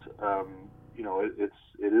 But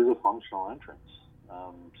it is a functional entrance.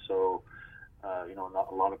 Not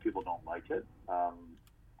a lot of people don't like it,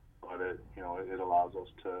 but it allows us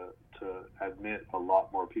to admit a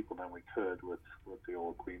lot more people than we could with the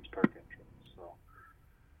old Queens Park entrance. So.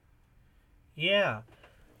 Yeah.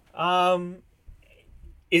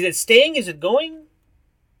 Is it staying? Is it going?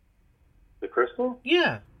 The Crystal?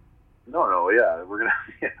 Yeah. No, yeah, we're gonna.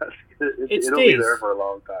 Yeah, it'll stays. be there for a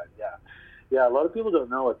long time. Yeah. A lot of people don't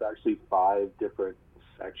know it's actually 5 different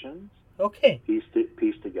sections. Okay.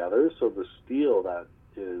 Pieced together. So the steel that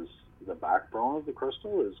is the backbone of the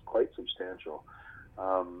Crystal is quite substantial.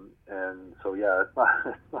 And so yeah, it's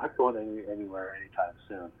not going anywhere anytime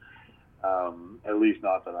soon. At least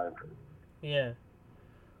not that I've heard. Yeah.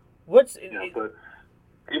 But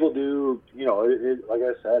people do, like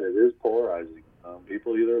I said, it is polarizing.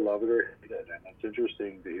 People either love it or hate it, and it's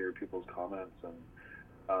interesting to hear people's comments. And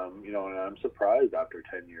and I'm surprised after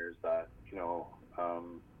 10 years that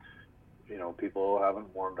people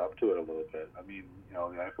haven't warmed up to it a little bit. I mean, the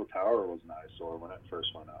Eiffel Tower was an eyesore when it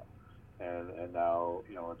first went up, and now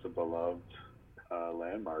it's a beloved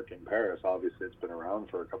landmark in Paris. Obviously, it's been around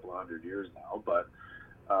for a couple of hundred years now, but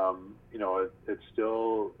it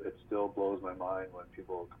still blows my mind when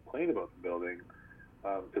people complain about the building,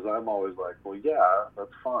 because I'm always like, well, yeah,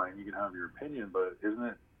 that's fine, you can have your opinion, but isn't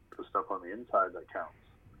it the stuff on the inside that counts?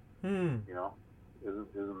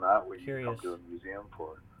 Isn't that what you come to a museum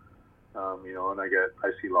for? And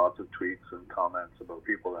I see lots of tweets and comments about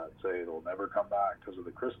people that say it'll never come back because of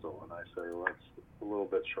the Crystal, and I say, well, that's a little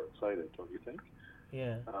bit short-sighted, don't you think?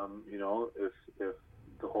 Yeah. If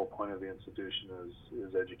the whole point of the institution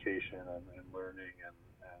is education and learning and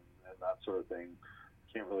that sort of thing,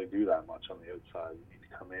 you can't really do that much on the outside. You need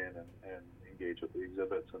to come in and engage with the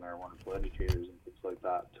exhibits and our wonderful educators and things like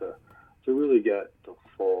that to really get the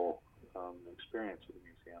full experience of the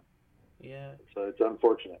museum. Yeah. So it's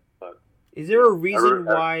unfortunate, but is there a reason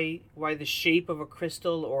why the shape of a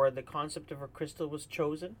crystal or the concept of a crystal was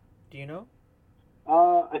chosen? Do you know?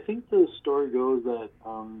 I think the story goes that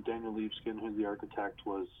Daniel Libeskind, who's the architect,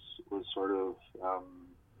 was sort of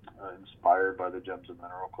inspired by the Gems and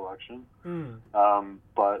Mineral collection.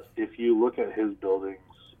 But if you look at his buildings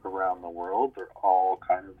around the world, they're all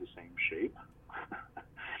kind of the same shape.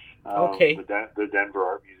 Okay. The Denver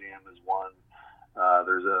Art Museum is one.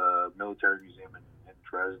 There's a military museum in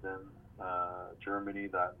Dresden, Germany,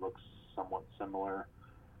 that looks somewhat similar.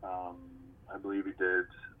 I believe he did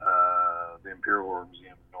the Imperial War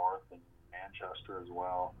Museum North in Manchester as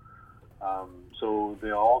well. So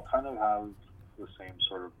they all kind of have the same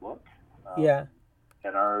sort of look. Yeah.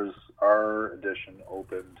 And our edition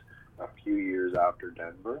opened a few years after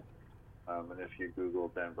Denver. And if you Google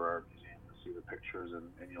Denver Art Museum, you'll see the pictures,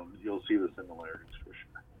 and you'll see the similarities for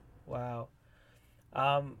sure. Wow.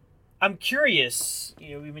 I'm curious.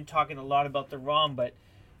 We've been talking a lot about the ROM, but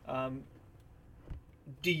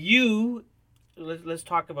do you? Let's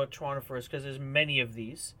talk about Toronto first, because there's many of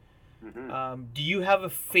these. Mm-hmm. Do you have a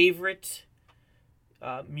favorite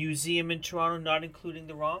museum in Toronto, not including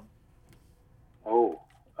the ROM?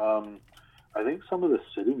 I think some of the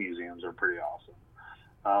city museums are pretty awesome.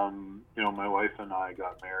 My wife and I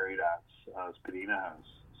got married at Spadina House,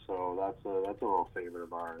 so that's a real favorite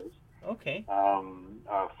of ours. Okay.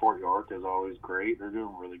 Fort York is always great. They're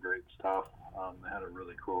doing really great stuff. They had a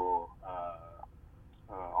really cool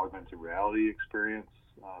augmented reality experience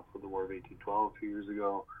for the War of 1812 a few years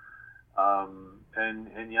ago.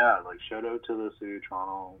 And yeah, like, shout out to the City of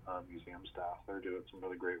Toronto museum staff. They're doing some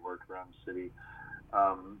really great work around the city.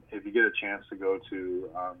 If you get a chance to go to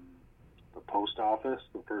the post office,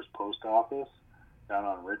 the first post office down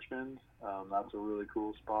on Richmond, That's a really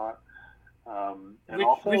cool spot. And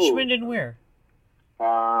Richmond and where?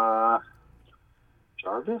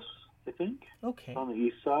 Jarvis, I think. Okay. On the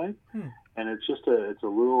east side. And it's just a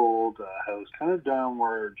little old house, kind of down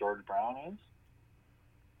where George Brown is.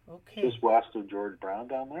 Okay. Just west of George Brown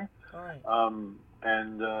down there. All right.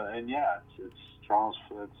 And yeah, it's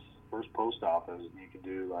Toronto's first post office. You can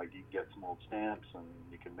do you can get some old stamps and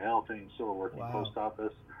you can mail things. Still a working post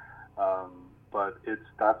office. But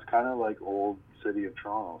that's kind of like old city of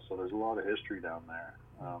Toronto. So there's a lot of history down there.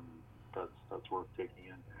 That's worth taking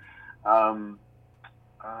in. I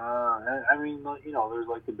mean, there's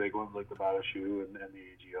like the big ones like the Batachou and the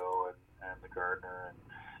AGO and the Gardner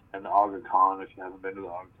and the Aga Khan. If you haven't been to the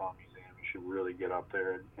Aga Khan Museum, you should really get up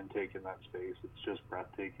there and take in that space. It's just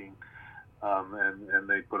breathtaking. And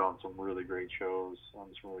they put on some really great shows,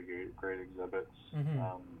 some really great exhibits.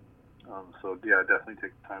 So yeah, definitely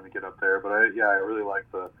take the time to get up there. But I really like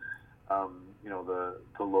the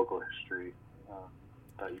local history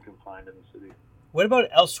that you can find in the city. What about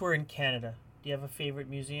elsewhere in Canada? Do you have a favorite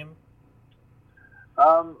museum?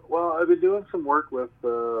 Well, I've been doing some work with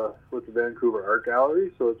the Vancouver Art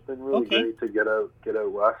Gallery, so it's been really great to get out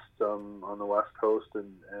west on the west coast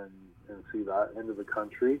and see that end of the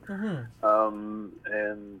country.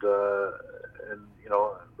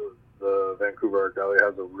 The Vancouver Art Gallery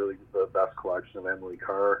has the best collection of Emily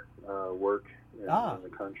Carr work in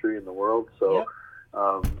the country, in the world. So,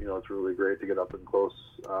 it's really great to get up and close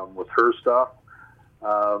with her stuff.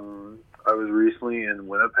 I was recently in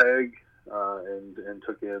Winnipeg and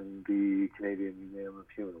took in the Canadian Museum of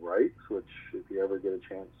Human Rights, which, if you ever get a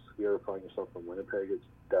chance, if you ever find yourself in Winnipeg, it's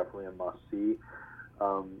definitely a must-see.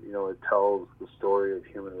 It tells the story of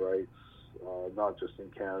human rights, not just in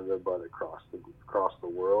Canada, but across the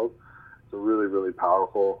world. It's a really, really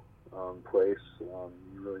powerful place. You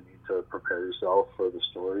really need to prepare yourself for the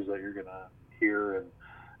stories that you're going to hear and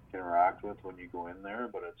interact with when you go in there,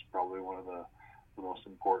 but it's probably one of the most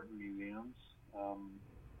important museums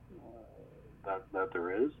that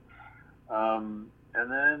there is. And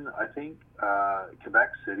then I think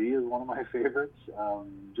Quebec City is one of my favorites.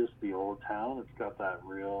 Just the old town. It's got that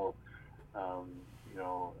real,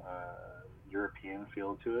 European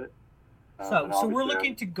feel to it. So we're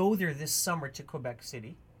looking to go there this summer to Quebec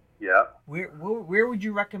City. Yeah. Where would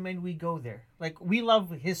you recommend we go there? Like, we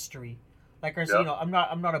love history. Like I'm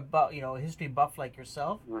not a history buff like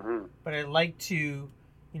yourself, but I like to,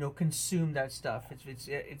 consume that stuff.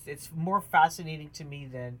 It's more fascinating to me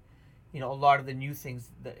than, a lot of the new things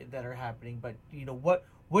that are happening. But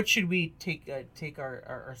what should we take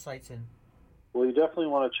our sights in? Well, you definitely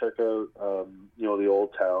want to check out the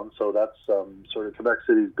old town. So that's sort of Quebec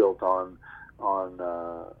City's built on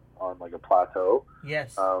like a plateau.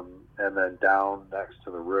 Yes. And then down next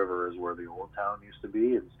to the river is where the old town used to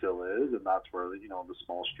be and still is, and that's where the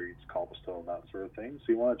small streets, cobblestone, that sort of thing.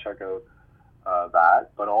 So you want to check out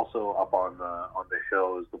that, but also up on the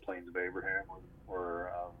hill is the Plains of Abraham,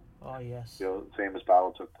 where famous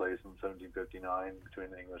battle took place in 1759 between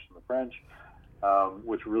the English and the French,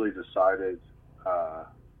 which really decided,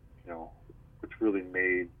 which really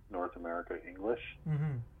made North America English.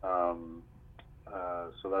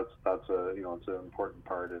 So that's it's an important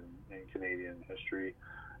part in Canadian history.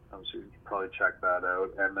 So you can probably check that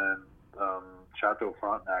out. And then Chateau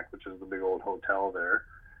Frontenac, which is the big old hotel there.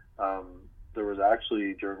 There was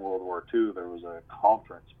actually, during World War II, there was a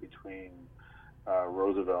conference between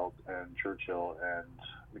Roosevelt and Churchill and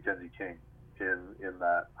Mackenzie King in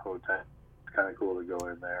that hotel. It's kind of cool to go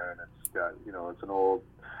in there, and it's got, it's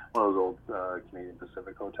one of those old Canadian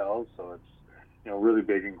Pacific hotels, so it's, really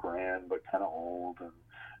big and grand, but kind of old, and,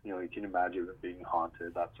 you can imagine it being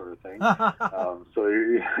haunted, that sort of thing. So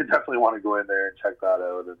you definitely want to go in there and check that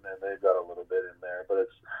out, and they've got a little bit in there, but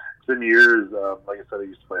it's been years. Like I said, I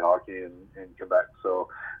used to play hockey in Quebec, so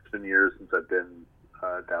it's been years since I've been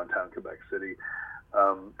downtown Quebec City.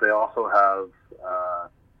 They also have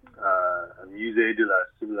a Musée de la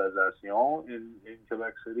Civilisation in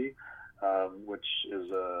Quebec City, which is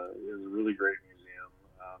a really great museum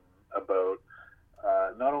about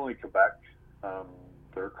not only Quebec,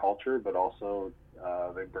 their culture, but also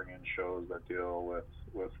they bring in shows that deal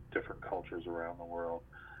with different cultures around the world.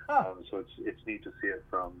 So it's neat to see it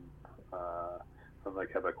from the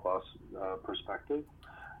Quebecois perspective.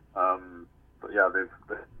 But yeah,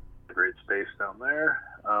 they've a great space down there.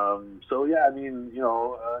 So yeah, I mean,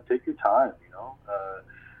 take your time.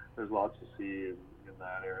 There's lots to see in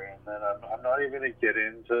that area. And then I'm not even going to get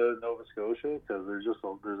into Nova Scotia because there's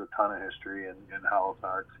a ton of history in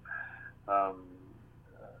Halifax.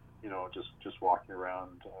 Just walking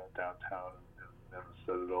around downtown and the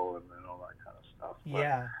Citadel and all that kind of stuff. But,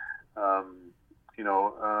 yeah. You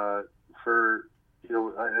know, for you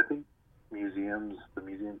know, I think museums, the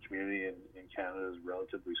museum community in Canada is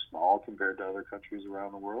relatively small compared to other countries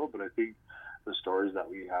around the world, but I think the stories that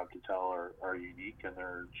we have to tell are unique, and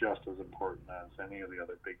they're just as important as any of the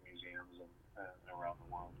other big museums around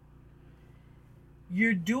the world.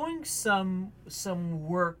 You're doing some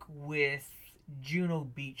work with Juno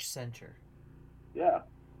Beach Center. Yeah.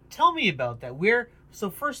 Tell me about that.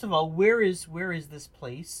 So first of all, where is this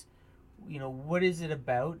place? You know, what is it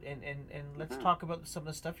about? And let's talk about some of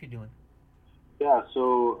the stuff you're doing. Yeah,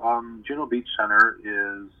 so Juno Beach Center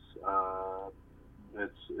is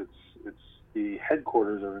it's the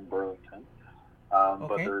headquarters are in Burlington,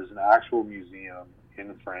 but there's an actual museum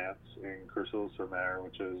in France, in Courcelles-sur-Mer,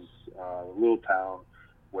 which is a little town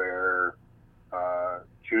where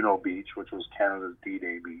Juno Beach, which was Canada's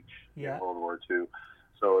D-Day beach in World War II.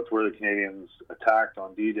 So it's where the Canadians attacked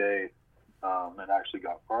on D-Day and actually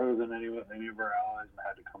got farther than any of our allies and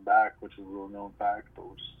had to come back, which is a little known fact, but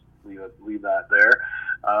we'll just leave that there.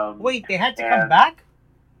 Wait, they had to come back?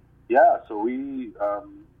 Yeah, so we...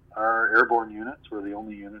 our airborne units were the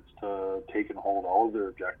only units to take and hold all of their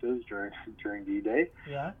objectives during D-Day.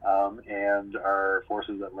 Yeah. And our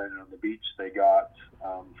forces that landed on the beach, they got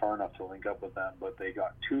far enough to link up with them, but they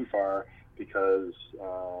got too far because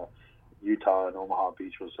Utah and Omaha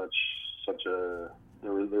Beach was such a it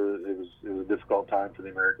was a difficult time for the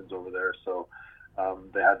Americans over there. So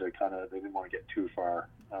they had to they didn't want to get too far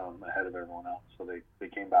ahead of everyone else. So they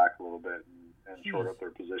came back a little bit and shored up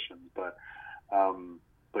their positions, But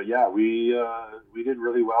yeah, we did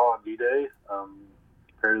really well on D-Day,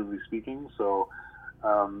 comparatively speaking. So,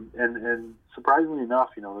 and surprisingly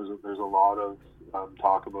enough, you know, there's a lot of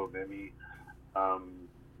talk about Vimy,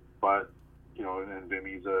 but you know, and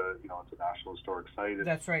Vimy's it's a National Historic Site.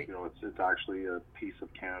 That's right. You know, it's actually a piece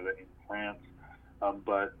of Canada in France,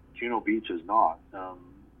 but Juno Beach is not.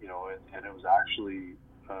 You know, and it was actually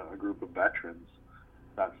a group of veterans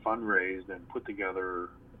that fundraised and put together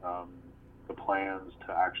the plans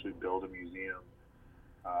to actually build a museum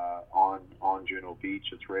on Juno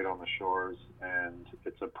Beach. It's right on the shores, and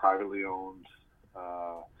it's a privately owned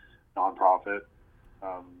nonprofit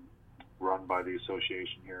run by the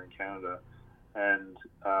association here in Canada. And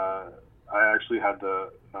I actually had I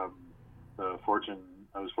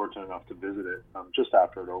was fortunate enough to visit it just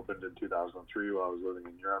after it opened in 2003 while I was living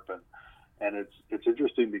in Europe, and it's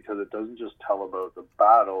interesting because it doesn't just tell about the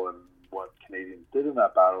battle and what Canadians did in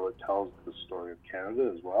that battle. It tells the story of Canada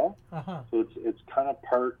as well. Uh-huh. So it's kind of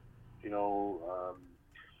part,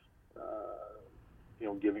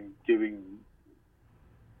 giving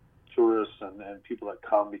tourists and people that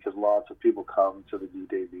come, because lots of people come to the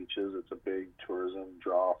D-Day beaches. It's a big tourism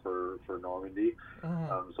draw for Normandy.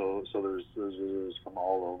 Uh-huh. So there's visitors from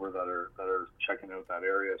all over that are checking out that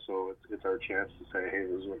area. So it's our chance to say, hey,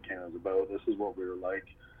 this is what Canada's about. This is what we were like,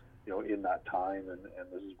 you know, in that time, and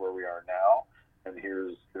this is where we are now, and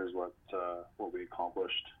here's what we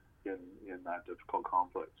accomplished in that difficult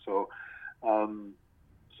conflict. So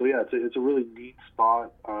yeah, it's a really neat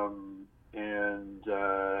spot, and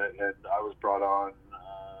I was brought on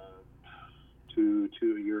a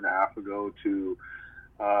year and a half ago to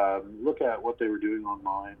look at what they were doing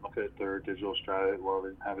online, look at their digital strategy. Well, they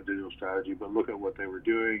didn't have a digital strategy, but look at what they were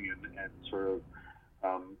doing and sort of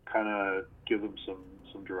kind of give them some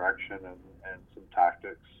direction and some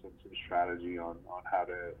tactics and some strategy on how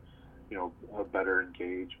to, you know, better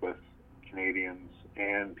engage with Canadians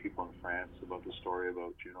and people in France about the story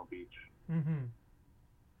about Juno Beach. Mm-hmm.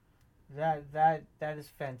 That is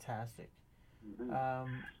fantastic.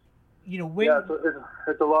 Mm-hmm. You know, when... Yeah,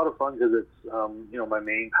 it's a lot of fun because it's you know, my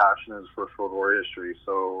main passion is First World War history.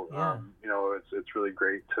 So you know, it's really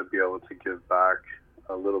great to be able to give back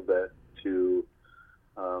a little bit to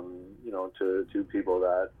you know, to people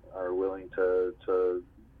that are willing to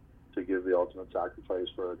give the ultimate sacrifice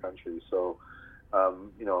for our country. So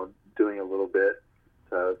you know, doing a little bit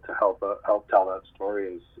to help tell that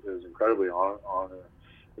story is incredibly honor.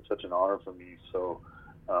 It's such an honor for me. So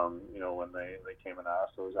you know, when they came and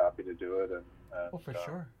asked, I was happy to do it. And for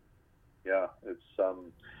sure. Yeah,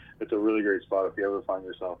 it's a really great spot. If you ever find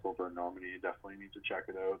yourself over in Normandy, you definitely need to check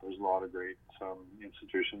it out. There's a lot of great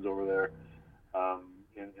institutions over there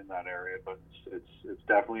in that area, but it's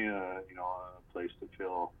definitely a place to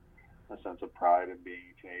feel a sense of pride in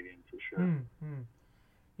being Canadian, for sure. Mm-hmm.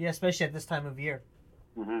 Yeah, especially at this time of year.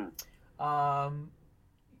 Mm-hmm.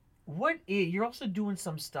 You're also doing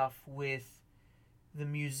some stuff with the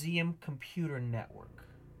Museum Computer Network.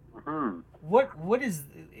 Mm-hmm. What is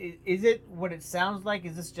it? What it sounds like?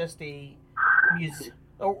 Is this just a museum,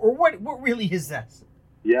 or what really is this?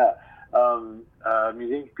 Yeah,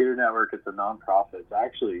 Museum Computer Network, it's a nonprofit. It's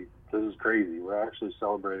actually, this is crazy. We're actually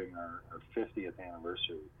celebrating our 50th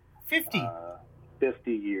anniversary. 50?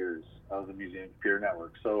 50 years of the Museum Computer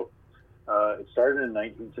Network. So it started in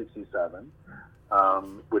 1967,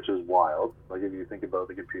 which is wild. Like, if you think about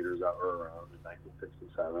the computers that were around in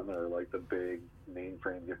 1967, they're like the big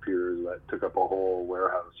mainframe computers that took up a whole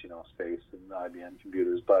warehouse, space, and IBM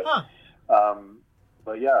computers. But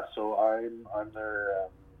yeah, so I'm their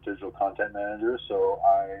digital content manager. So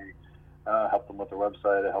I help them with their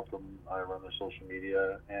website. I run their social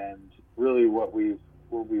media, and really what we've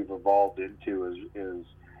evolved into is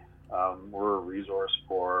we're a resource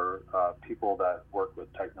for people that work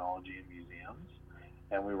with technology in museums,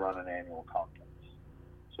 and we run an annual conference.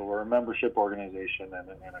 So we're a membership organization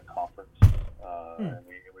and a conference, and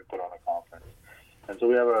we put on a conference. And so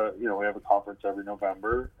we have a conference every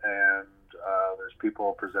November, and there's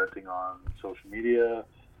people presenting on social media,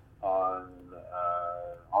 on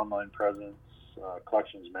online presence,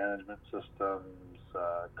 collections management systems,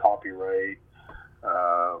 copyright,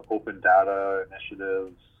 open data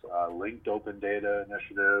initiatives, linked open data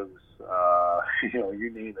initiatives, you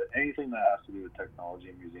name it. Anything that has to do with technology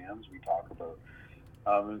in museums, we talk about.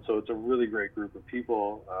 And so it's a really great group of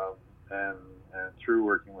people, and through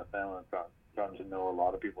working with them, I've gotten to know a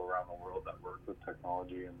lot of people around the world that work with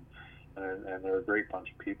technology, and they're a great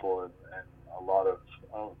bunch of people, and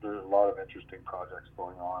there's a lot of interesting projects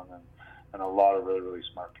going on, and a lot of really, really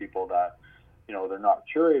smart people that, they're not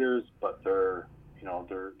curators, but they're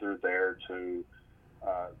there to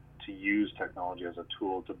use technology as a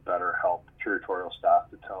tool to better help curatorial staff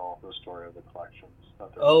to tell the story of the collections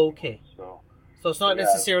that they're okay. So it's not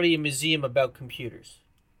necessarily a museum about computers.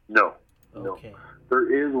 No. Okay. No. There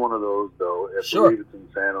is one of those, though. I believe it's in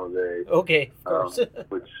San Jose. Okay, of course.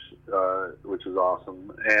 Which is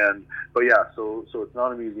awesome. But yeah, so it's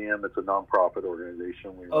not a museum. It's a nonprofit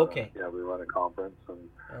organization. We run a conference, and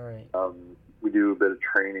all right. We do a bit of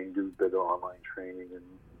training, do a bit of online training,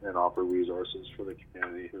 and offer resources for the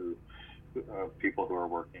community people who are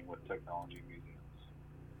working with technology museums.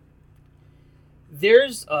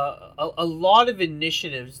 There's a lot of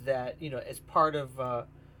initiatives that, as part of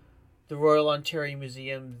the Royal Ontario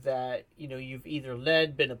Museum that, you've either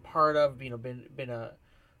led, been a part of, been a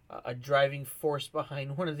driving force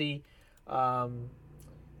behind. One of the, I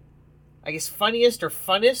guess, funniest or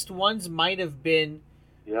funnest ones might have been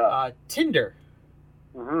Tinder.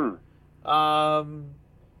 Mm-hmm.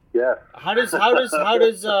 Yeah. How does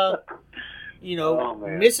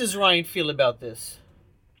Mrs. Ryan feel about this?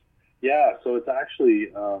 Yeah, so it's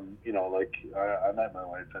actually, I met my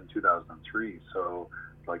wife in 2003, so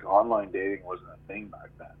like online dating wasn't a thing back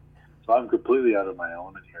then. So I'm completely out of my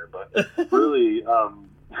element here, but really, and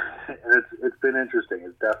it's been interesting.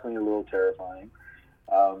 It's definitely a little terrifying,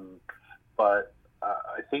 but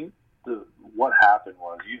I think what happened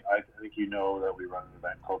was I think that we run an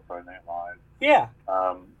event called Friday Night Live. Yeah.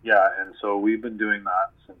 And so we've been doing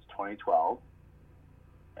that since 2012,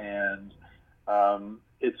 and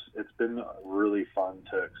it's been really fun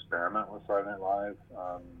to experiment with Friday Night Live.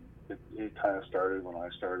 It kind of started when I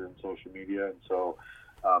started in social media, and so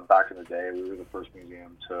back in the day, we were the first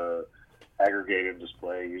museum to aggregate and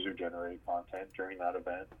display user-generated content during that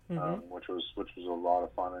event, which was a lot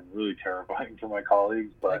of fun and really terrifying for my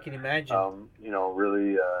colleagues. But I can imagine.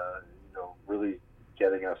 Really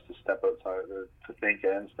getting us to step outside, to think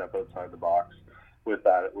and step outside the box with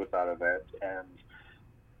that event. And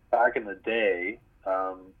back in the day,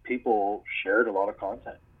 people shared a lot of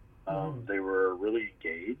content. They were really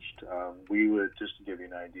engaged. We would, just to give you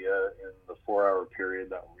an idea, in the 4-hour period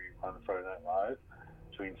that we run Friday Night Live,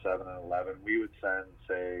 between 7 and 11, we would send,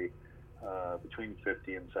 say, between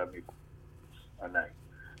 50 and 70 a night.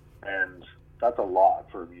 And that's a lot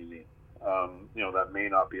for a museum. That may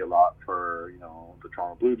not be a lot for, the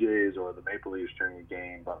Toronto Blue Jays or the Maple Leafs during a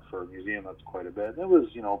game, but for a museum, that's quite a bit. It was,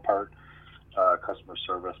 part customer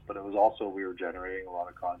service, but it was also, we were generating a lot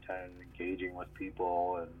of content and engaging with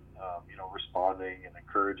people and, responding and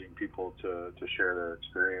encouraging people to share their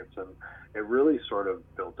experience. And it really sort of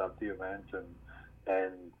built up the event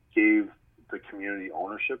and gave the community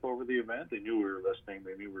ownership over the event. They knew we were listening.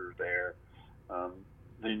 They knew we were there.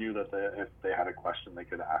 They knew that if they had a question, they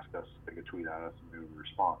could ask us, they could tweet at us, and we would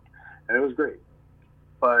respond. And it was great.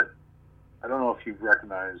 But I don't know if you've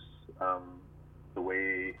recognized the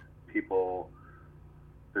way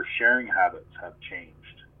their sharing habits have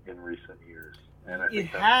changed in recent years. And I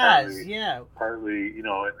think partly,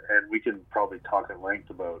 and we can probably talk at length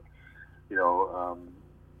about,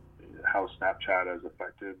 how Snapchat has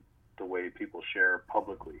affected the way people share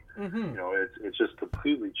publicly. It's just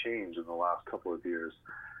completely changed in the last couple of years.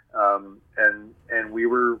 And we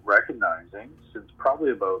were recognizing since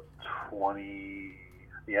probably about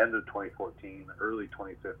the end of 2014, early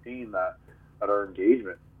 2015, that our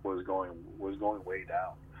engagement was going way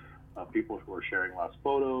down. People were sharing less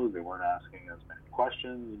photos. They weren't asking as many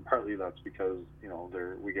questions, and partly that's because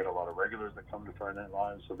we get a lot of regulars that come to Friday Night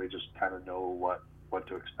Live, so they just kind of know what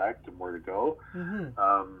to expect and where to go.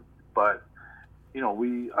 But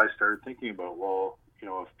I started thinking about, well,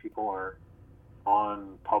 if people aren't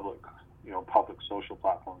on public social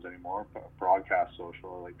platforms anymore, broadcast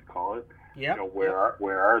social, I like to call it. Where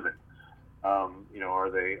are they? Are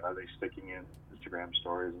they sticking in Instagram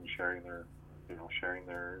stories and sharing their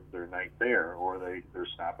night there, or they're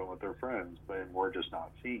snapping with their friends, and we're just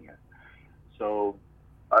not seeing it. So,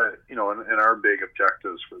 and our big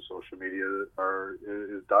objectives for social media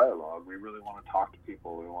is dialogue. We really want to talk to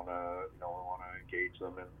people. We want to engage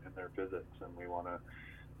them in their visits, and we want to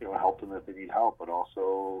help them if they need help, but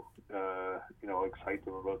also excite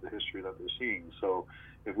them about the history that they're seeing. So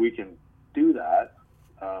if we can do that,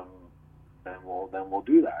 then we'll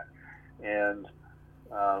do that. And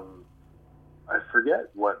I forget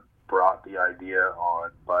what brought the idea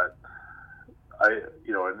on, but I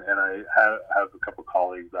have a couple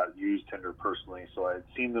colleagues that use Tinder personally, so I had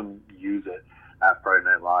seen them use it at Friday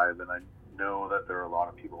Night Live, and I know that there are a lot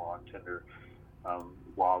of people on Tinder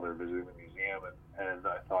while they're visiting the museum, and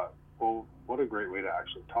I thought, well, what a great way to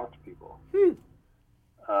actually talk to people. And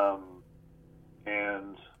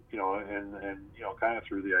kind of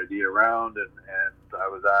threw the idea around, and I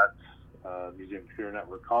was at Museum Computer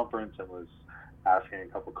Network conference and was asking a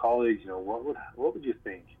couple colleagues, what would you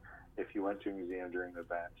think if you went to a museum during an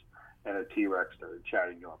event and a T-Rex started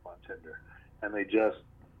chatting you up on Tinder, and they just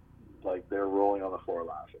they're rolling on the floor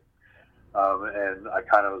laughing. And I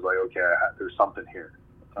kind of was like, okay, there's something here,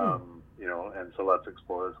 and so let's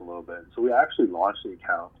explore this a little bit. So we actually launched the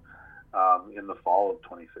account in the fall of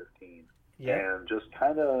 2015, and just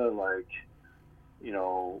kind of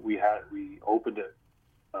we opened it,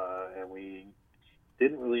 and we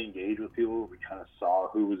didn't really engage with people. We kind of saw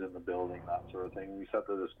who was in the building, that sort of thing. We set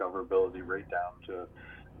the discoverability rate down to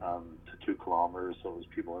 2 kilometers, so it was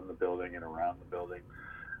people in the building and around the building,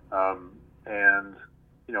 and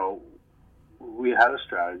we had a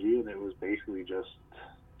strategy, and it was basically just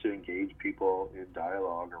to engage people in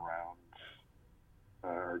dialogue around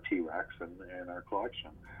our T-Rex and our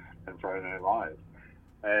collection and Friday Night Live.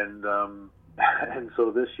 And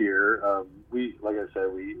so this year, we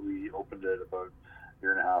opened it about a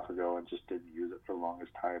year and a half ago and just didn't use it for the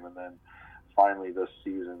longest time. And then finally this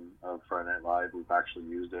season of Friday Night Live, we've actually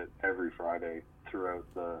used it every Friday throughout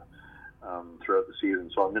the season.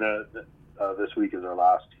 So I'm gonna this week is our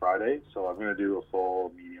last Friday, so I'm gonna do a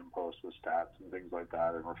full Medium post with stats and things like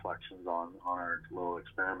that and reflections on our little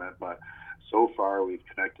experiment. But so far we've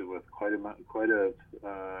connected with quite a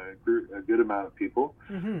good amount of people,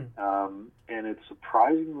 and it's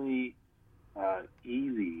surprisingly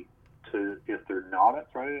easy to, if they're not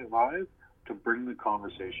at Friday Night Live, to bring the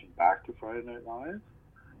conversation back to Friday Night Live,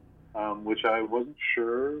 which I wasn't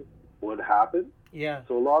sure would happen. Yeah.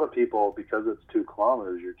 So a lot of people, because it's 2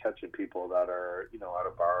 kilometers, you're catching people that are, at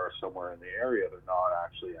a bar or somewhere in the area. They're not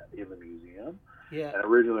actually in the museum. Yeah. And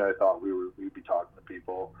originally I thought we'd be talking to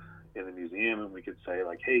people in the museum, and we could say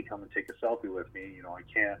hey, come and take a selfie with me. I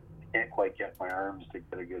can't quite get my arms to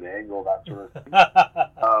get a good angle, that sort of thing.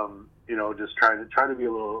 Just trying to be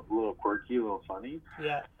a little quirky, a little funny.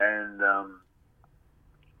 Yeah. And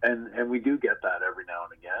we do get that every now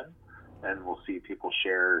and again. And we'll see people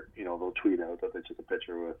share, they'll tweet out that they took a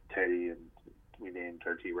picture with Teddy, and we named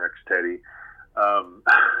our T-Rex Teddy.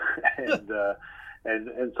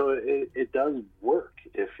 And so it does work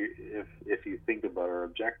if you think about our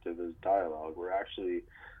objective as dialogue. We're actually,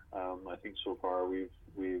 I think so far we've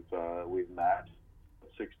matched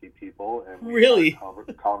 60 people, and we've really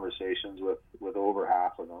had conversations with over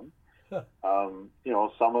half of them.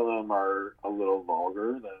 Some of them are a little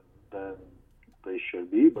vulgar than they should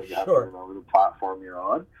be, but you have to remember the platform you're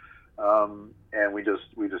on, and we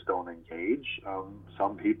just don't engage.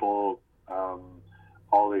 Some people,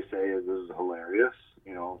 all they say is, "This is hilarious,"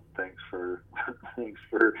 thanks for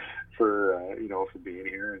being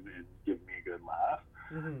here and giving me a good laugh.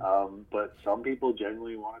 But some people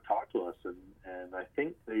genuinely want to talk to us, and I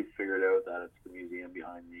think they figured out that it's the museum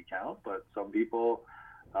behind the account. But some people,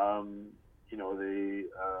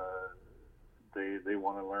 they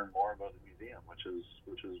want to learn more about the museum, which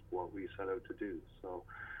is what we set out to do. So,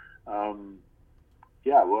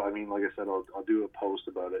 like I said, I'll do a post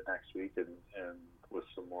about it next week and with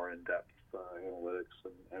some more in-depth analytics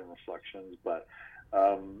and reflections. But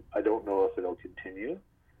I don't know if it'll continue.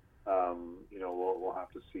 We'll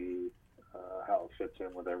have to see how it fits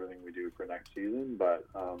in with everything we do for next season. But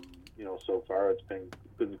so far it's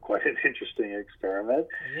been quite an interesting experiment.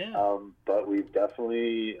 Yeah. But we've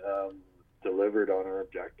definitely delivered on our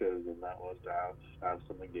objectives, and that was to have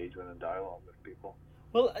some engagement and dialogue with people.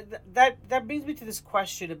 Well, that brings me to this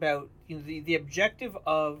question about the objective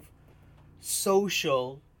of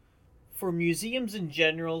social for museums in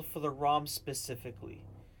general, for the ROM specifically.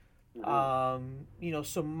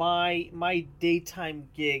 So my daytime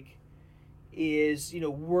gig is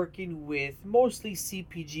working with mostly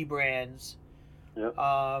CPG brands, Yep.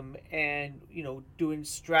 and doing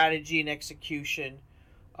strategy and execution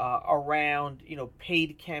around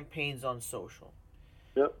paid campaigns on social.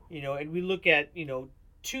 Yep. And we look at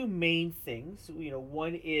two main things.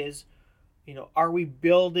 One is are we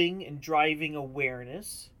building and driving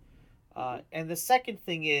awareness, and the second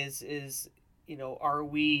thing is are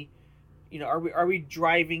we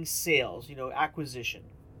driving sales, acquisition.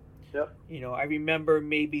 Yep. I remember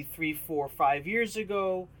maybe 3, 4, 5 years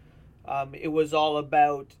ago, it was all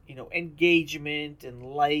about engagement and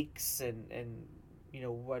likes and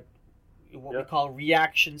what we call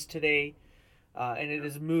reactions today, and it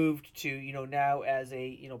has moved to now as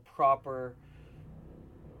a proper,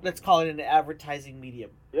 let's call it an advertising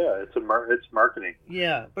medium. Yeah, it's marketing.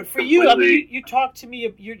 Yeah, but for you, I mean, you talk to me.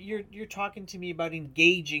 You're talking to me about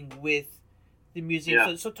engaging with the museum.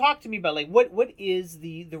 Yeah. So talk to me about what is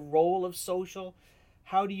the role of social?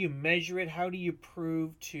 How do you measure it? How do you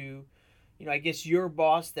prove to, I guess your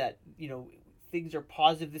boss that things are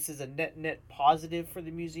positive. This is a net positive for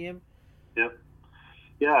the museum. Yep.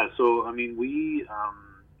 Yeah. So I mean, we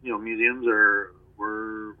museums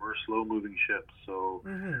we're slow moving ships. So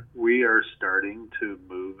we are starting to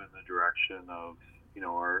move in the direction of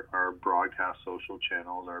our broadcast social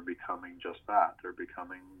channels are becoming just that. They're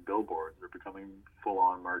becoming billboards. They're becoming full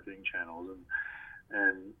on marketing channels,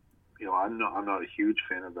 and I'm not a huge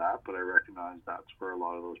fan of that, but I recognize that's where a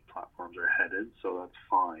lot of those platforms are headed. So that's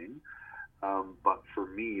fine. But for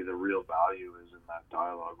me, the real value is in that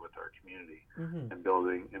dialogue with our community and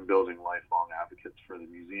building lifelong advocates for the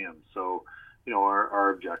museum. So,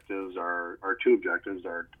 our objectives our two objectives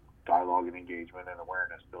are dialogue and engagement and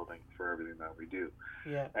awareness building for everything that we do.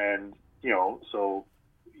 Yeah. And so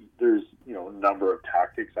there's a number of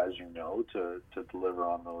tactics, as to deliver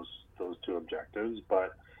on those two objectives.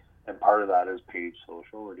 And part of that is paid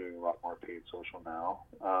social. We're doing a lot more paid social now.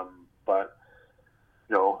 But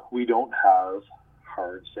we don't have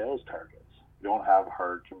hard sales targets. We don't have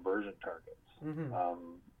hard conversion targets. And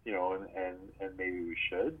maybe we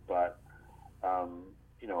should, but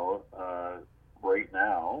right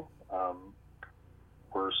now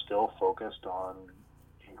we're still focused on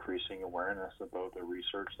increasing awareness about the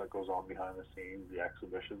research that goes on behind the scenes, the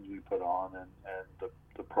exhibitions we put on, and the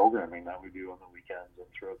programming that we do on the weekends and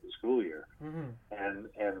throughout the school year.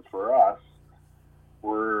 And for us,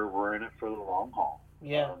 we're in it for the long haul.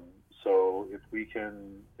 Yeah. So if we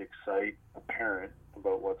can excite a parent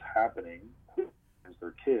about what's happening as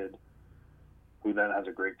their kid, who then has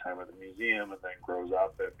a great time at the museum and then grows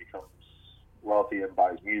up and becomes wealthy and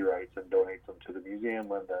buys meteorites and donates them to the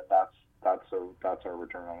museum, and then that's our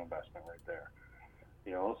return on investment right there.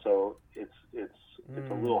 So it's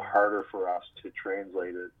a little harder for us to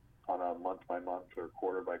translate it on a month by month or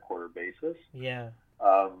quarter by quarter basis. Yeah.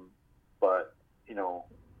 But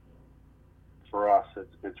for us,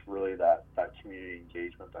 it's really that community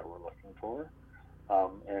engagement that we're looking for,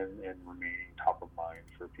 and remaining top of mind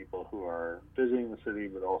for people who are visiting the city,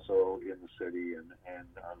 but also in the city and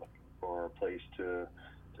are looking for a place to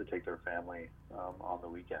take their family on the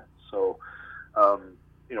weekend. So,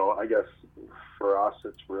 I guess for us,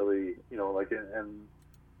 it's really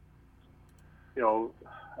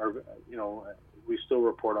we still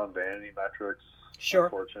report on vanity metrics. Sure.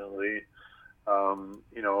 Unfortunately.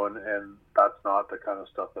 And that's not the kind of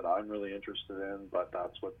stuff that I'm really interested in, but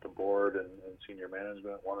that's what the board and senior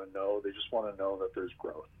management want to know. They just want to know that there's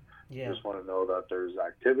growth. Yeah. They just want to know that there's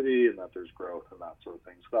activity and that there's growth and that sort of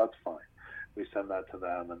thing. So that's fine. We send that to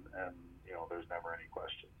them, and there's never any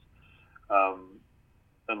questions.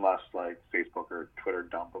 Unless Facebook or Twitter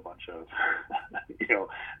dump a bunch of,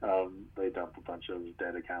 they dump a bunch of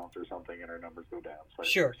dead accounts or something, and our numbers go down.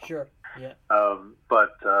 Sure, yeah.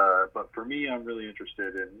 But for me, I'm really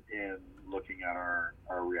interested in looking at our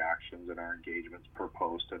reactions and our engagements per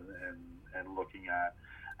post, and looking at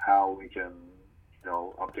how we can,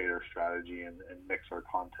 update our strategy and mix our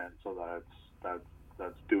content so that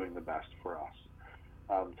that's doing the best for us.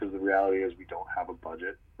 Because the reality is we don't have a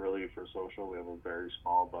budget really for social. We have a very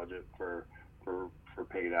small budget for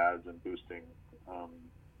paid ads and boosting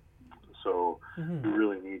So we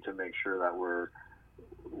really need to make sure that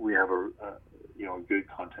we have a good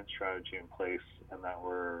content strategy in place, and that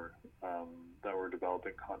we're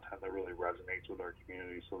developing content that really resonates with our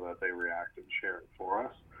community, so that they react and share it for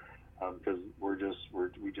us. Because we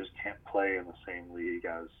just can't play in the same league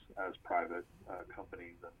as private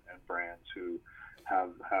companies and brands who have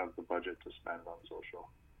the budget to spend on social.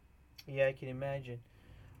 Yeah, I can imagine.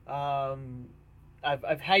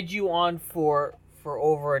 I've had you on for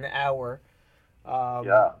over an hour.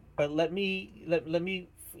 Yeah. But let me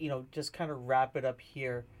just kind of wrap it up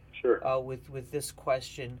here. Sure. With this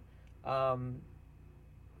question,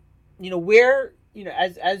 where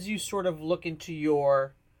as you sort of look into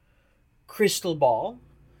your crystal ball,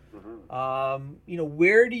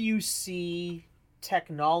 where do you see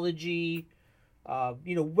technology?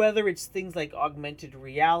 Whether it's things like augmented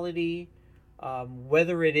reality,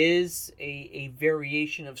 whether it is a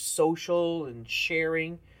variation of social and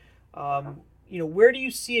sharing, where do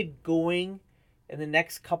you see it going in the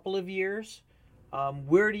next couple of years?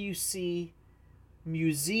 Where do you see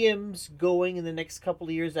museums going in the next couple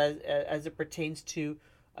of years as it pertains to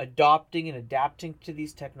adopting and adapting to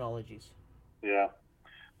these technologies? Yeah,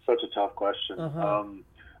 such a tough question.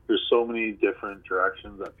 There's so many different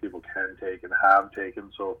directions that people can take and have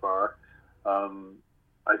taken so far.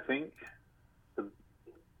 I think,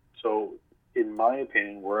 so in my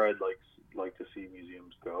opinion, where I'd like to see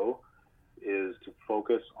museums go is to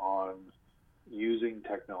focus on using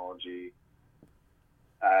technology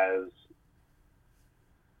as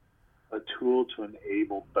a tool to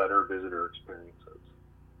enable better visitor experiences.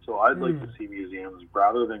 So I'd like to see museums,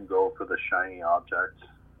 rather than go for the shiny object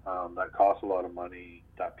that costs a lot of money,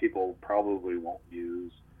 that people probably won't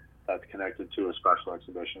use, that's connected to a special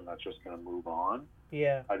exhibition that's just going to move on.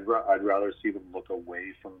 Yeah, I'd rather see them look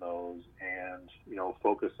away from those and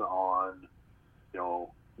focus on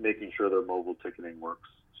making sure their mobile ticketing works,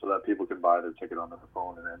 so that people can buy their ticket on their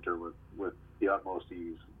phone and enter with the utmost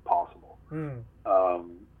ease possible.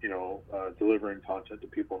 Delivering content to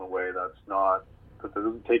people in a way that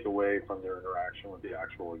doesn't take away from their interaction with the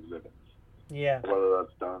actual exhibits. Yeah. Whether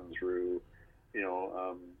that's done through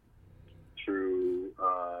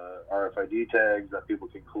RFID tags that people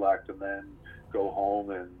can collect and then go home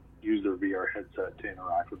and use their VR headset to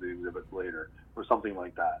interact with the exhibits later, or something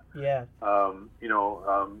like that. Yeah.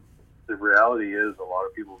 The reality is a lot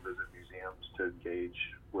of people visit museums to engage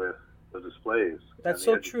with the displays. That's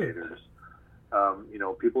and the so educators.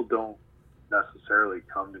 True. People don't necessarily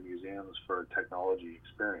come to museums for a technology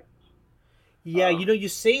experience. Yeah, you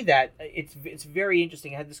say that. It's very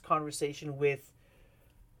interesting. I had this conversation with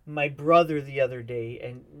my brother the other day,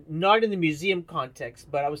 and not in the museum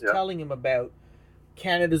context, but I was telling him about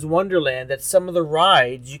Canada's Wonderland, that some of the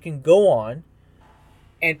rides you can go on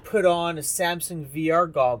and put on a Samsung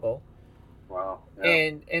VR goggle. Wow.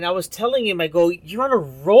 Yeah. And I was telling him, I go, you're on a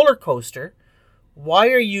roller coaster. Why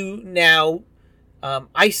are you now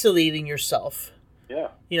isolating yourself? Yeah.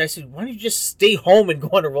 I said, why don't you just stay home and go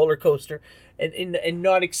on a roller coaster and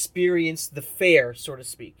not experience the fair, so to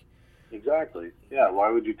speak? Exactly. Yeah.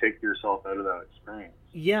 Why would you take yourself out of that experience?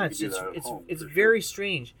 Yeah, it's very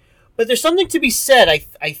strange. But there's something to be said,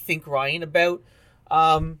 I think, Ryan, about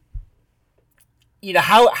how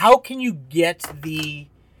can you get the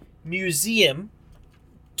museum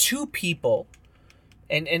to people,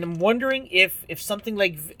 and I'm wondering if something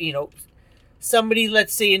like somebody,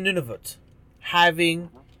 let's say in Nunavut,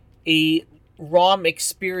 having a ROM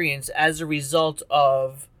experience as a result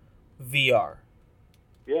of VR.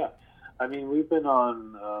 Yeah. I mean, we've been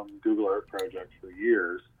on Google Art Project for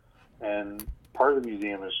years, and part of the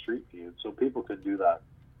museum is Street View, so people could do that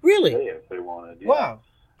really today if they wanted. Yeah. Wow.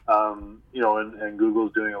 And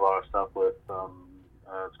Google's doing a lot of stuff with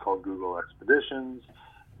it's called Google Expeditions,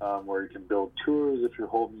 where you can build tours if your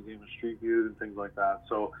whole museum is Street View and things like that.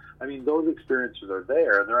 So, I mean, those experiences are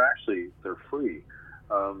there, and they're free,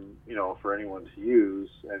 for anyone to use,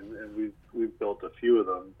 and we've built a few of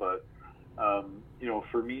them. But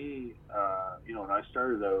for me, and I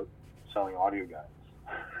started out selling audio guides.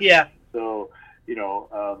 Yeah. So,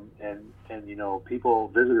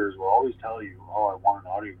 visitors will always tell you, oh, I want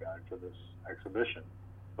an audio guide for this exhibition,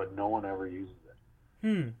 but no one ever uses it.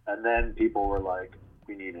 And then people were like,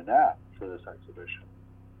 we need an app for this exhibition.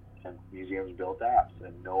 And museums built apps,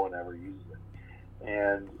 and no one ever uses it.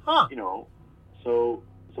 And, so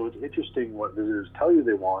it's interesting what visitors tell you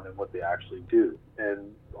they want and what they actually do.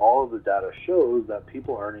 And all of the data shows that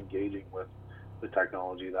people aren't engaging with the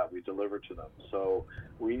technology that we deliver to them. So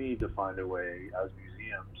we need to find a way as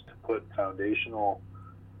museums to put foundational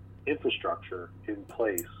infrastructure in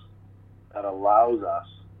place that allows us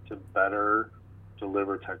to better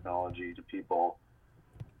deliver technology to people,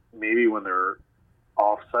 maybe when they're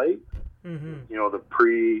off-site, you know, the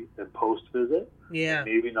pre and post visit. Yeah.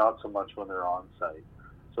 Maybe not so much when they're on-site.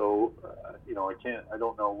 So, you know, I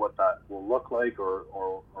don't know what that will look like or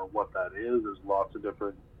what that is. There's lots of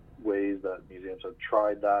different ways that museums have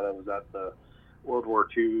tried that. I was at the World War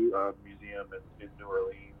II museum in New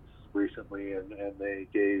Orleans recently, and they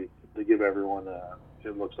give everyone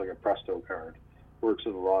it looks like a Presto card. Works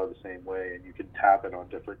in a lot of the same way, and you can tap it on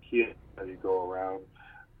different kiosks as you go around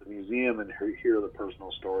the museum and hear the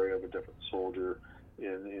personal story of a different soldier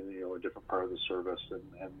in you know, a different part of the service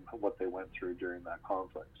and what they went through during that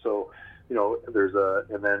conflict. So, you know,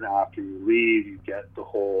 and then after you leave, you get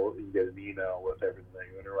an email with everything that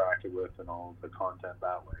you interacted with and all of the content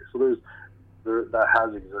that way. So that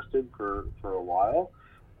has existed for a while,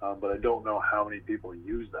 but I don't know how many people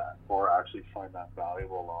use that or actually find that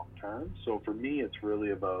valuable long term. So for me, it's really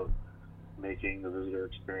about making the visitor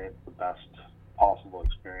experience the best possible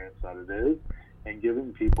experience that it is, and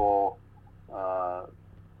giving people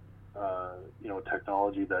you know,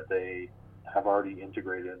 technology that they have already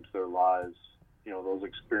integrated into their lives, you know, those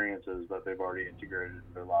experiences that they've already integrated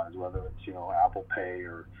into their lives, whether it's, you know, Apple Pay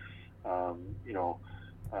or you know,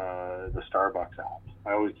 the Starbucks app.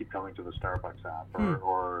 I always keep coming to the Starbucks app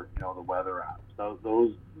or you know, the weather apps.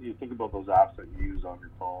 Those, you think about those apps that you use on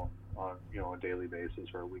your phone on, you know, a daily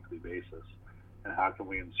basis or a weekly basis, and how can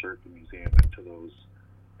we insert the museum into those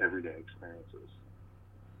everyday experiences?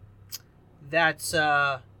 That's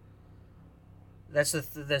the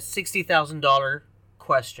 $60,000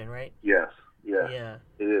 question, right? Yes. Yeah.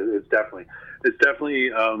 It's definitely it's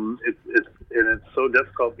so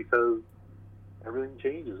difficult because everything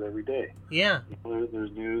changes every day. Yeah. You know,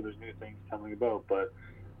 there's new things coming about, but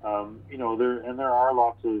you know, there are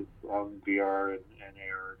lots of VR and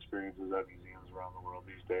AR experiences at museums around the world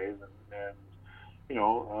these days, and you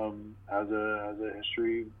know, as a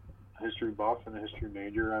history buff and a history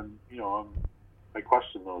major, I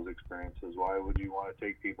question those experiences. Why would you want to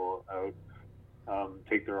take people out,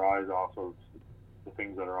 take their eyes off of the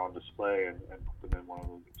things that are on display and put them in one of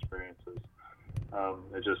those experiences?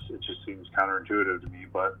 It just seems counterintuitive to me,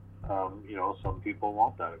 but you know, some people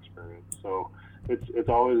want that experience. So it's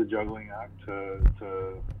always a juggling act to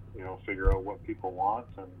you know, figure out what people want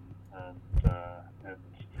and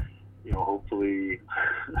you know, hopefully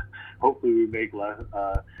we make less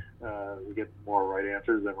we get more right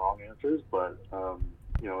answers than wrong answers, but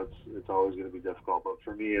you know, it's always going to be difficult. But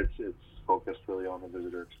for me, it's focused really on the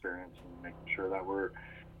visitor experience and making sure that we're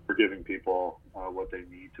giving people what they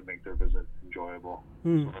need to make their visit enjoyable, so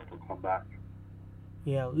that they'll come back.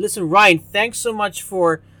 Yeah. Listen, Ryan, thanks so much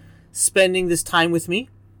for spending this time with me.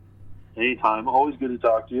 Anytime. Always good to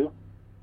talk to you.